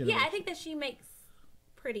generation. Yeah, I think that she makes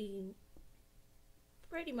pretty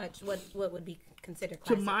much what would be considered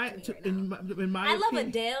classic. In my I love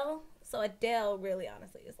Adele, so Adele really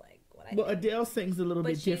honestly is like what I. Well, Adele sings a little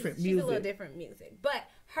bit different music. She's a little different music, but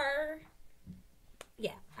her,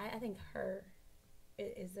 yeah, I think her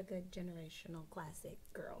is a good generational classic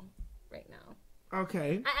girl right now.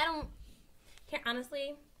 Okay. I can't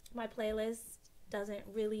honestly. My playlist doesn't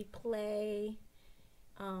really play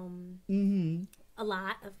a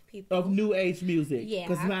lot of people. Of new age music. Yeah.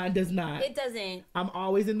 Because mine does not. It doesn't. I'm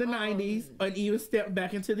always in the 90s and even step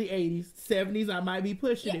back into the 80s. 70s, I might be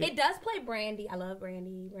pushing it. It does play Brandy. I love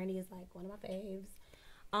Brandy. Brandy is like one of my faves.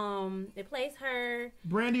 It plays her.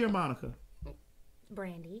 Brandy or Monica?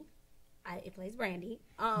 Brandy. It plays Brandy.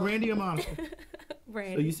 Brandy or Monica?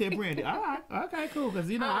 Brandy. So you said Brandy. All right. Okay, cool. Because,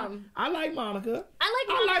 you know, I like Monica. I like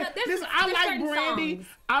Monica. I like Brandy. Songs.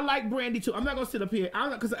 I like Brandy, too. I'm not going to sit up here.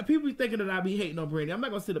 Because people be thinking that I be hating on Brandy. I'm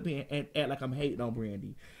not going to sit up here and act like I'm hating on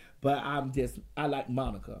Brandy. But I like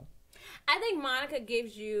Monica. I think Monica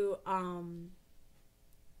gives you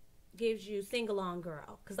sing-along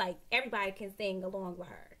girl. Because, like, everybody can sing along with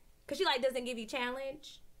her. Because she, like, doesn't give you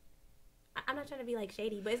challenge. I'm not trying to be like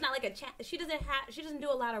shady, but it's not like a she doesn't do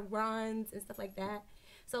a lot of runs and stuff like that.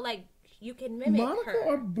 So like you can mimic Monica her.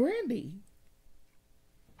 or Brandy?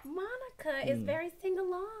 Monica is very sing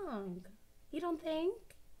along. You don't think?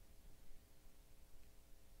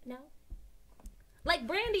 No. Like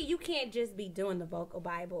Brandy, you can't just be doing the vocal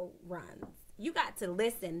Bible runs. You got to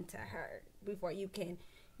listen to her before you can,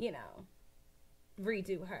 you know,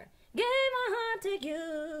 redo her. Gave my heart to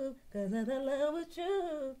you, 'cause of the love was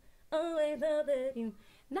true. Always love that you.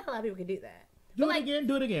 Not a lot of people can do that. Do it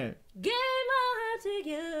again. Gave my heart to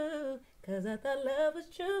you, 'cause I thought love was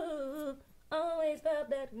true. Always felt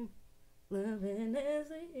that love and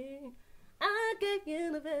everything. I gave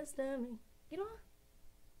you the best of me. You know?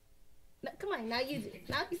 No, come on, now you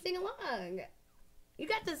sing along. You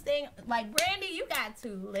got to sing like Brandy. You got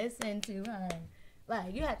to listen to her.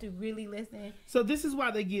 Like you have to really listen. So this is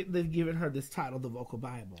why they're giving her this title, the Vocal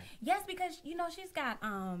Bible. Yes, because you know she's got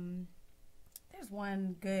there's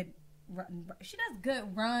one good run. She does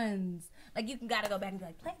good runs. Like you gotta go back and be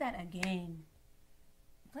like, play that again.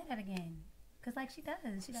 Play that again. Cause like she does.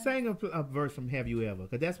 Sing a verse from Have You Ever?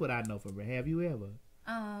 Cause that's what I know from her. Have you ever?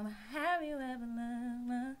 Have you ever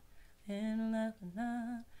loved and love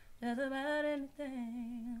just about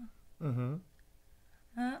anything?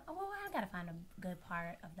 Well, I gotta find a good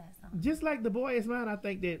part of that song. Just like The Boy Is Mine, I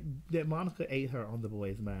think that Monica ate her on The Boy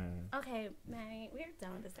Is Mine. Okay, man, we're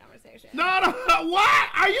done with this conversation. No, what?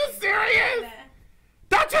 Are you serious?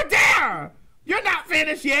 Don't you dare! You're not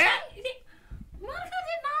finished yet. Monica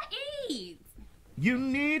did not eat. You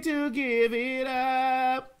need to give it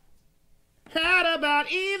up. How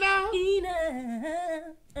about enough?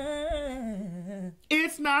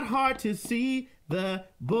 It's not hard to see. The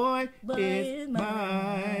boy is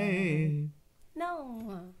mine.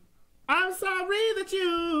 No. I'm sorry that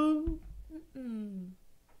you.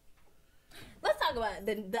 Let's talk about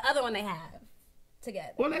the other one they have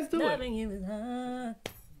together. Well, let's do Loving you is hard.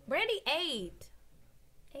 Brandy ate.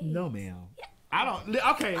 No, ma'am. Yeah. I don't.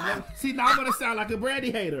 Okay. See, now I'm gonna sound like a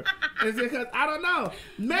Brandy hater. It's because I don't know.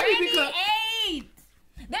 Maybe Brandy because ate.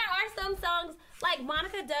 There are some songs like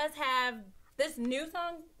Monica does have this new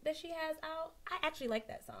song that she has out. I actually like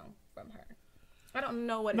that song from her. I don't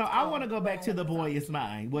know what it's called. I want to go back to The Boy Is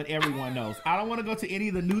Mine, what everyone knows. I don't want to go to any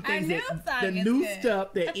of the new things,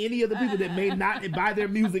 stuff that any of the people that may not buy their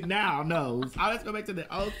music now knows. Let's go back to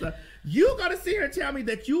the old stuff. You got to sit here and tell me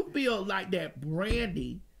that you feel like that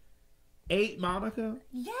Brandy ate Monica?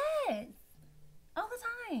 Yes. All the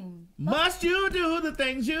time. Must you do the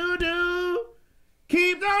things you do?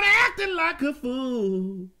 Keep on acting like a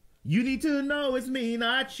fool. You need to know it's me,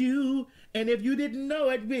 not you. And if you didn't know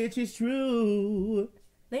it, bitch, it's true.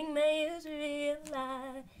 Think they used to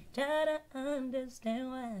realize, try to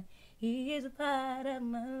understand why he is a part of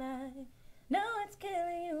my life. No, it's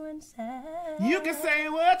killing you inside. You can say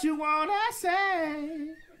what you want to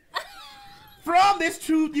say. From this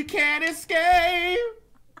truth you can't escape.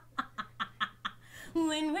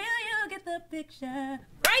 When will you get the picture?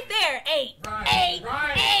 Right there, eight.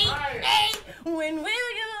 When will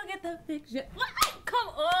you get the picture? What? Come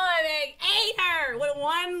on, man. Ate her with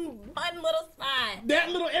one little spot. That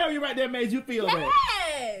little area right there made you feel that.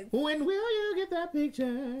 Yes. When will you get that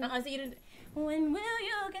picture? So you didn't. When will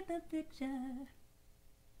you get the picture?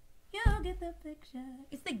 You'll get the picture.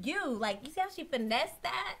 It's the you. Like, you see how she finessed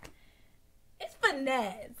that? It's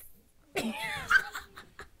finesse.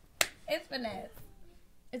 It's finesse.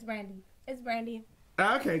 It's Brandy. It's Brandy.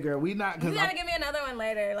 Okay, girl, we not. You gotta give me another one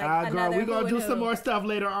later. Like girl, we're gonna do some more stuff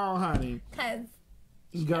later on, honey.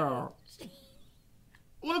 Girl.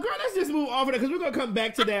 Well, girl, let's just move over there because we're gonna come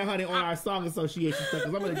back to that, honey, on our song association stuff.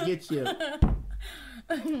 Because I'm gonna get you.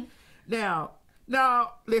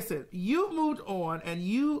 Now, listen. You moved on, and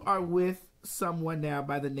you are with someone now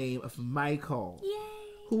by the name of Michael. Yay.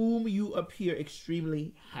 Whom you appear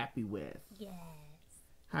extremely happy with. Yes.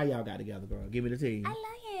 How y'all got together, girl? Give me the tea. I love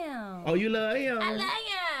him. Oh, you love him? I love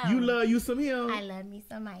him. You love you some him? I love me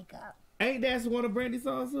some Michael. Ain't that one of Brandy's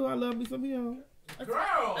songs too? I love me some him. Girl.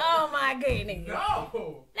 Oh my goodness.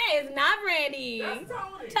 No. That is not Brandy. That's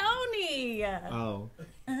Tony. Tony. Oh.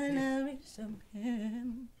 I love me some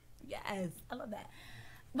him. Yes, I love that.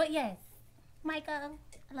 But yes, Michael.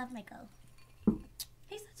 I love Michael.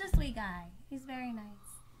 He's such a sweet guy. He's very nice.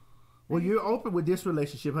 Well, you're open with this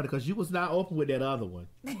relationship, honey, because you was not open with that other one.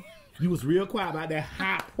 You was real quiet about that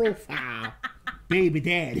high profile baby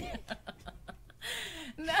daddy.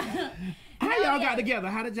 No. How y'all got together?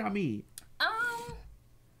 How did y'all meet?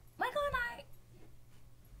 Michael and I,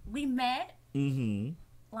 we met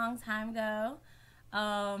long time ago.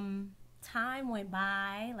 Time went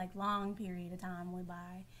by, like long period of time went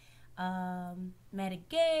by. Met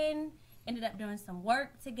again, ended up doing some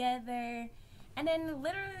work together. And then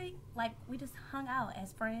literally, like, we just hung out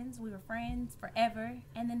as friends. We were friends forever.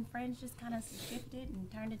 And then friends just kind of shifted and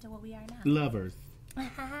turned into what we are now. Lovers.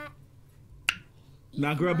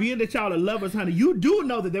 Now, girl, being that y'all are lovers, honey, you do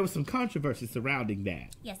know that there was some controversy surrounding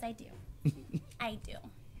that. Yes, I do. I do.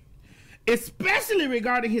 Especially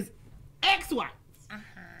regarding his ex-wife.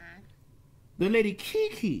 The lady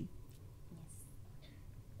Kiki. Yes.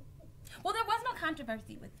 Well, there was no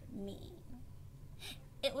controversy with me.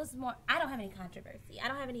 It was more, I don't have any controversy. I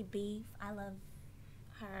don't have any beef. I love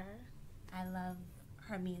her. I love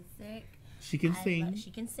her music. She can sing.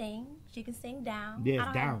 She can sing. She can sing down.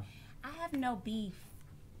 Yes, down. I have no beef.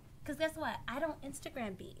 Because guess what? I don't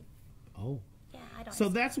Instagram beef. Oh. Yeah, I don't. So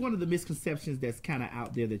that's one of the misconceptions that's kind of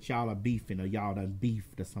out there, that y'all are beefing or y'all done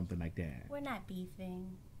beefed or something like that. We're not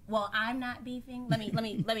beefing. Well, I'm not beefing. Let me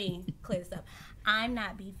clear this up. I'm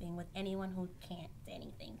not beefing with anyone who can't say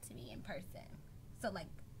anything to me in person. So, like,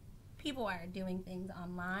 people are doing things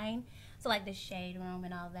online. So, like, the Shade Room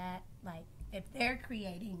and all that. Like, if they're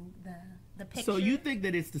creating the picture. So you think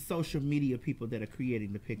that it's the social media people that are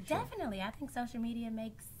creating the picture? Definitely. I think social media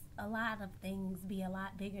makes a lot of things be a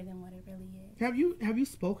lot bigger than what it really is. Have you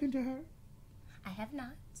spoken to her? I have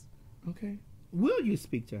not. Okay. Will you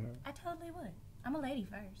speak to her? I totally would. I'm a lady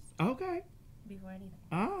first. Okay. Before anything.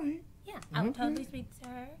 All right. Yeah, I would totally speak to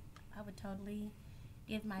her. I would totally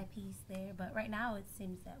give my piece there. But right now, it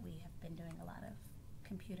seems that we have been doing a lot of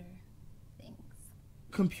computer things.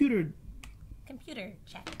 Computer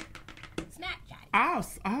chatting.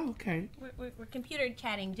 Snapchatting. Oh, okay. We're computer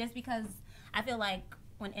chatting just because I feel like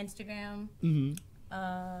when Instagram,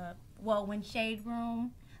 when Shade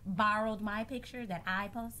Room borrowed my picture that I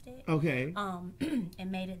posted, okay,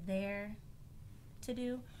 and made it there to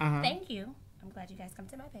do. Thank you. I'm glad you guys come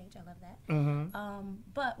to my page. I love that.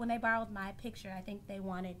 But when they borrowed my picture, I think they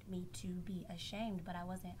wanted me to be ashamed, but I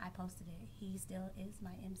wasn't. I posted it. He still is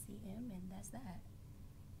my MCM, and that's that.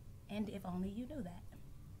 And if only you knew that.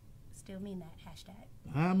 Still mean that. Hashtag.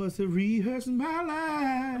 I must have rehearsed my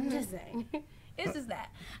life. I'm just saying. It's just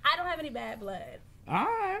that. I don't have any bad blood. All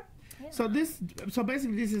right. Yeah. So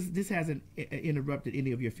basically this hasn't interrupted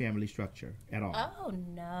any of your family structure at all. Oh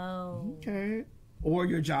no. Okay. Or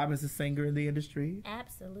your job as a singer in the industry?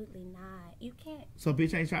 Absolutely not. You can't. So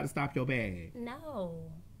bitch ain't trying to stop your bag. No.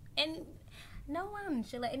 And no one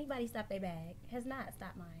should let anybody stop their bag. Has not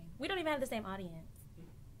stopped mine. We don't even have the same audience.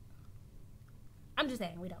 I'm just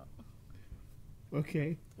saying, we don't.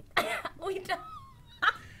 Okay. We don't.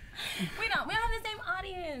 We don't have the same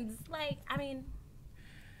audience. Like, I mean,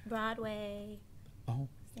 Broadway. Oh.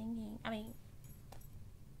 Singing. I mean,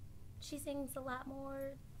 she sings a lot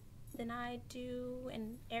more than I do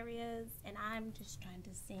in areas, and I'm just trying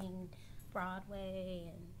to sing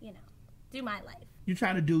Broadway and, do my life. You're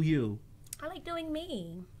trying to do you. I like doing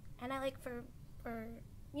me, and I like for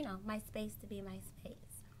my space to be my space.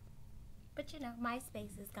 But, my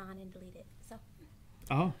space is gone and deleted, so.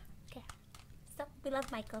 Oh. Okay. So, we love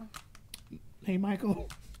Michael. Hey, Michael.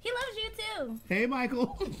 He loves you, too. Hey,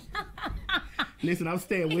 Michael. Listen, I'm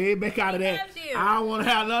staying way back out of that. Loves you. I don't want to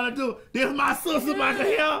have nothing to do. This is my sister, Michael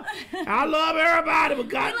here. I love everybody, but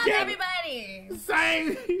We God love damn it. everybody.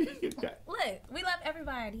 Same. Look, we love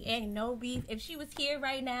everybody. Ain't no beef. If she was here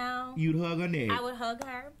right now, You'd hug her neck. I would hug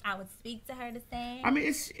her. I would speak to her the same. I mean,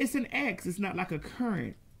 it's an ex. It's not like a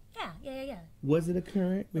current. Yeah. Was it a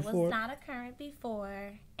current before? It was not a current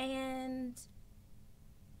before. And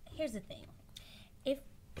here's the thing.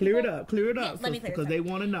 Clear it up, let me clear because they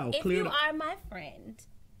want to know. If Clear you it up. are my friend,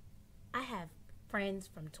 I have friends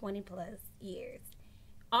from 20 plus years.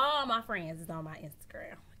 All my friends is on my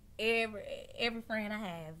Instagram. Every friend I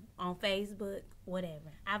have on Facebook,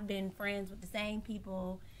 whatever. I've been friends with the same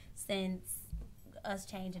people since us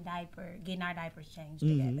getting our diapers changed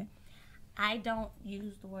together. I don't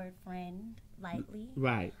use the word friend lightly.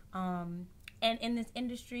 Right. And in this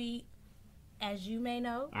industry, as you may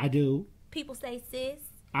know, I do. people say sis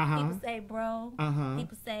People say bro.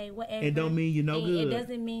 People say whatever. It don't mean you no good. It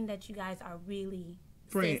doesn't mean that you guys are really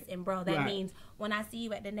sis and bro. That means when I see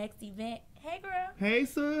you at the next event, hey girl. Hey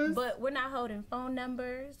sis. But we're not holding phone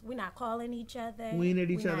numbers. We're not calling each other. We ain't at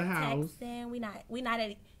each other's house. Texting. We not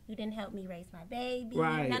at. You didn't help me raise my baby.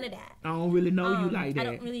 Right. None of that. I don't really know you like that. I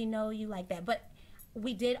don't really know you like that. But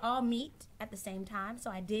we did all meet at the same time.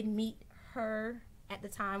 So I did meet her at the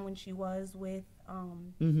time when she was with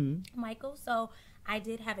Michael. So I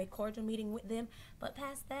did have a cordial meeting with them. But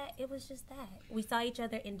past that, it was just that. We saw each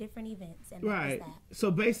other in different events. And that was that.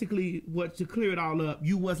 So basically, to clear it all up,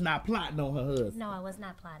 you was not plotting on her husband. No, I was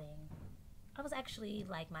not plotting. I was actually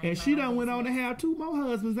like my. And she done went on to have 2 more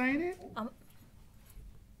husbands, ain't it?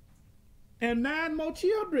 And 9 more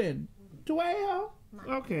children. 12?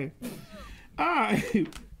 Okay. All right.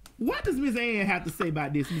 What does Miss Ann have to say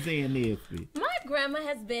about this, Miss Ann Nesby? My grandma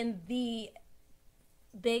has been the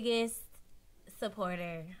biggest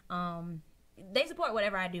supporter. They support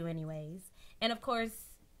whatever I do anyways. And of course,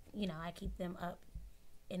 you know, I keep them up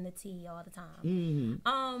in the tea all the time.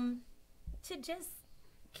 To just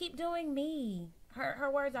keep doing me. Her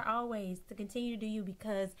words are always to continue to do you,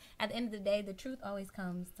 because at the end of the day, the truth always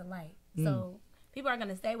comes to light. So people are going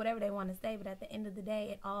to say whatever they want to say, but at the end of the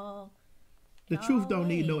day, the truth don't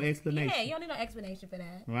need no explanation. Yeah, you don't need no explanation for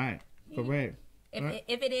that. Right. Correct.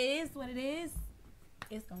 If it is what it is,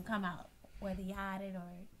 it's going to come out, whether you hide it or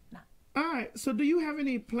not. All right. So do you have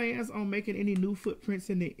any plans on making any new footprints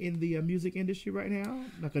in the music industry right now?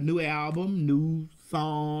 Like a new album, new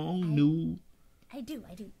song, I do.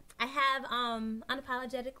 I have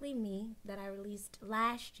Unapologetically Me that I released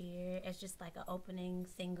last year as just like an opening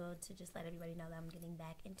single to just let everybody know that I'm getting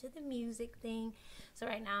back into the music thing. So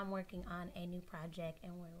right now I'm working on a new project,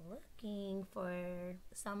 and we're looking for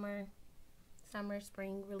summer,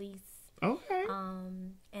 spring release. Okay.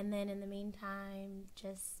 And then in the meantime,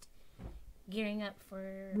 just gearing up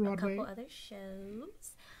for Broadway. A couple other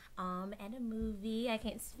shows. And a movie I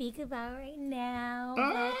can't speak about right now.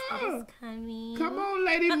 But it is coming. Come on,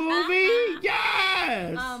 lady movie.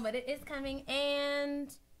 Yes. But it is coming,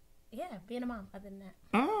 and yeah, being a mom. Other than that,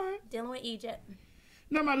 all right. Dealing with Egypt.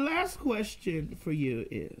 Now, my last question for you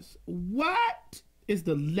is: what is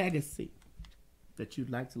the legacy that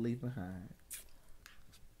you'd like to leave behind?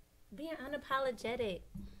 Being unapologetic.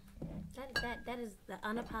 That is the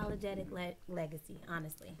unapologetic legacy,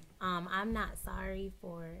 honestly. I'm not sorry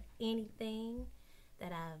for anything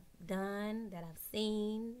that I've done, that I've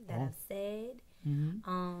seen, that I've said.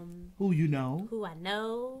 Who you know. Who I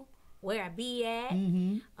know, where I be at.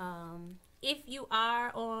 If you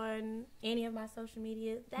are on any of my social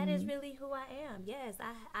media, that is really who I am. Yes,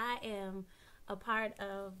 I am a part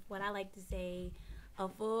of what I like to say, a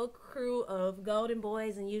full crew of golden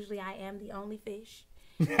boys, and usually I am the only fish.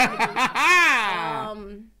 I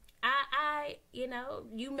you know,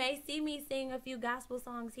 you may see me sing a few gospel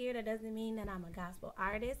songs here. That doesn't mean that I'm a gospel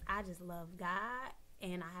artist. I just love God,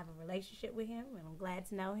 and I have a relationship with him, and I'm glad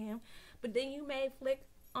to know him. But then you may flick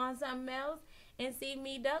on something else and see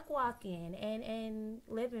me duck walking and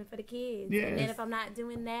living for the kids. Yes. And then if I'm not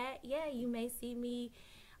doing that, yeah, you may see me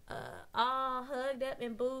all hugged up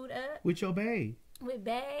and booed up with your bae. With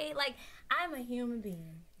bae. Like, I'm a human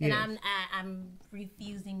being. Yes. And I'm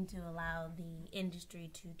refusing to allow the industry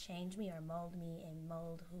to change me or mold me and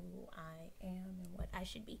mold who I am and what I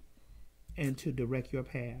should be. And to direct your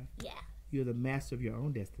path. Yeah. You're the master of your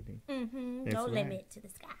own destiny. No limit to the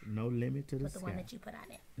sky. No limit to the sky. But the one that you put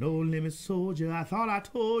on it. No limit soldier. I thought I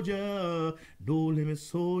told you. No limit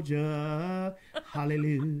soldier.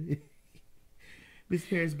 Hallelujah. Miss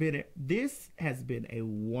Paris Bennett, this has been a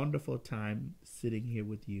wonderful time sitting here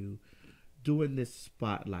with you, doing this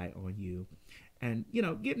spotlight on you, and, you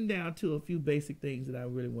know, getting down to a few basic things that I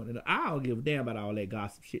really want to know. I don't give a damn about all that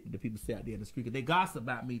gossip shit that the people say out there in the street, because they gossip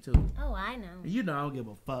about me, too. Oh, I know. You know, I don't give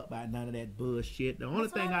a fuck about none of that bullshit. The only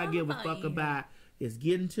thing I give a fuck about is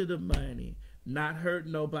getting to the money, not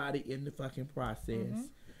hurting nobody in the fucking process,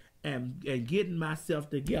 and getting myself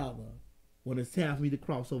together when it's time for me to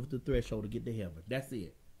cross over the threshold to get to heaven. That's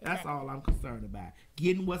it. That's all I'm concerned about.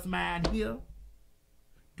 Getting what's mine here,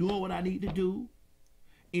 doing what I need to do,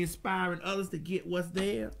 inspiring others to get what's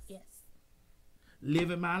theirs. Yes.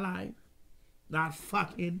 Living my life, not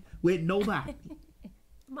fucking with nobody.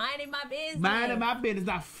 Minding my business. Minding my business,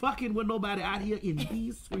 not fucking with nobody out here in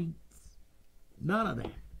these streets. None of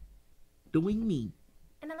that. Doing me.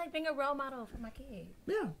 And I like being a role model for my kids.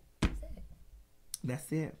 Yeah.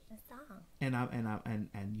 That's it. That's all.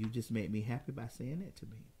 And you just made me happy by saying that to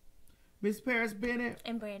me. Miss Paris Bennett.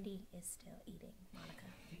 And Brandy is still eating, Monica.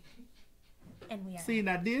 And we are. See,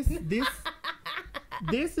 now this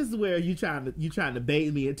This is where you trying to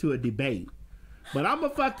bait me into a debate. But I'm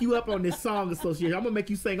gonna fuck you up on this song association. I'm gonna make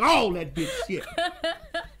you sing all that bitch shit.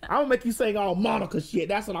 I'm gonna make you sing all Monica shit.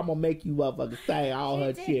 That's what I'm gonna make you motherfucker say all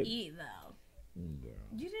her She shit. did eat though. Girl.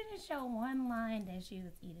 You didn't show one line that she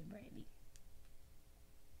was eating, Brandy.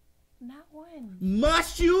 Not one.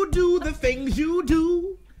 Must you do the things you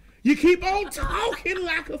do? You keep on talking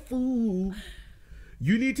like a fool.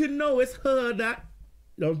 You need to know it's her that.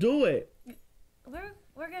 Don't do it.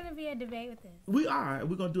 We're gonna be a debate with this. We are.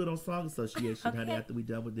 We're gonna do it on Song Association, Okay. honey, after we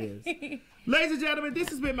done with this. Ladies and gentlemen, this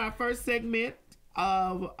has been my first segment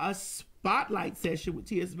of a spotlight session with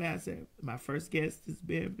Ts Madison. My first guest has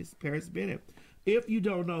been Miss Paris Bennett. If you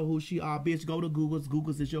don't know who she are, bitch, go to Google's.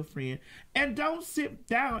 Google's is your friend. And don't sit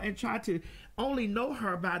down and try to only know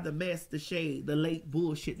her by the mess, the shade, the late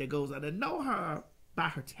bullshit that goes on. And know her by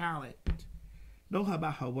her talent. Know her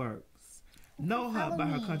by her works. Know her by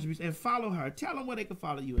her contributions. And follow her. Tell them where they can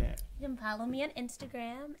follow you at. You can follow me on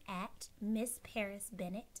Instagram at Miss Paris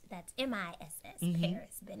Bennett. That's MISS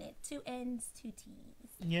Paris Bennett. 2 N's, 2 T's.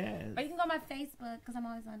 Yes. Or you can go on my Facebook because I'm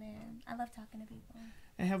always on there. I love talking to people.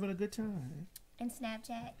 And having a good time. And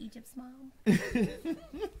Snapchat, Egypt's mom.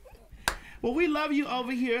 Well, we love you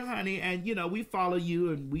over here, honey, and you know we follow you,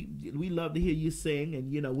 and we love to hear you sing,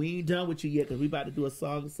 and you know we ain't done with you yet because we about to do a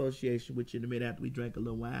song association with you in a minute after we drink a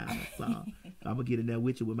little wine. So I'm gonna get in there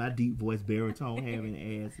with you with my deep voice baritone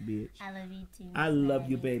having ass, bitch. I love you too. I love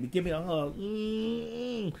you, baby. Give me a hug.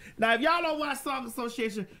 Mm-hmm. Now, if y'all don't watch Song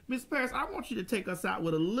Association, Miss Paris, I want you to take us out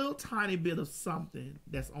with a little tiny bit of something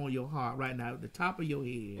that's on your heart right now, at the top of your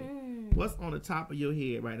head. What's on the top of your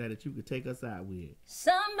head right now that you could take us out with?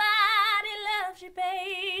 Somebody loves you,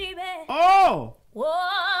 baby. Oh! Whoa.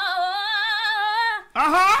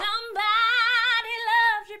 Uh-huh! Somebody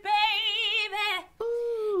loves you, baby.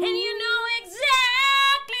 Ooh. And you know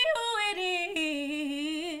exactly who it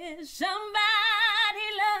is. Somebody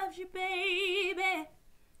loves you, baby.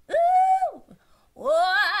 Ooh. Whoa.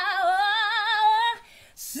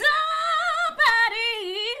 Somebody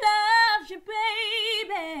loves you,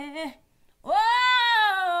 baby. Whoa.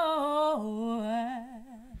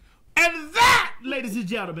 And that, ladies and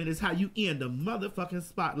gentlemen, is how you end the motherfucking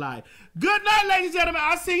spotlight. Good night, ladies and gentlemen.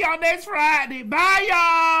 I'll see y'all next Friday. Bye,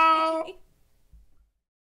 y'all.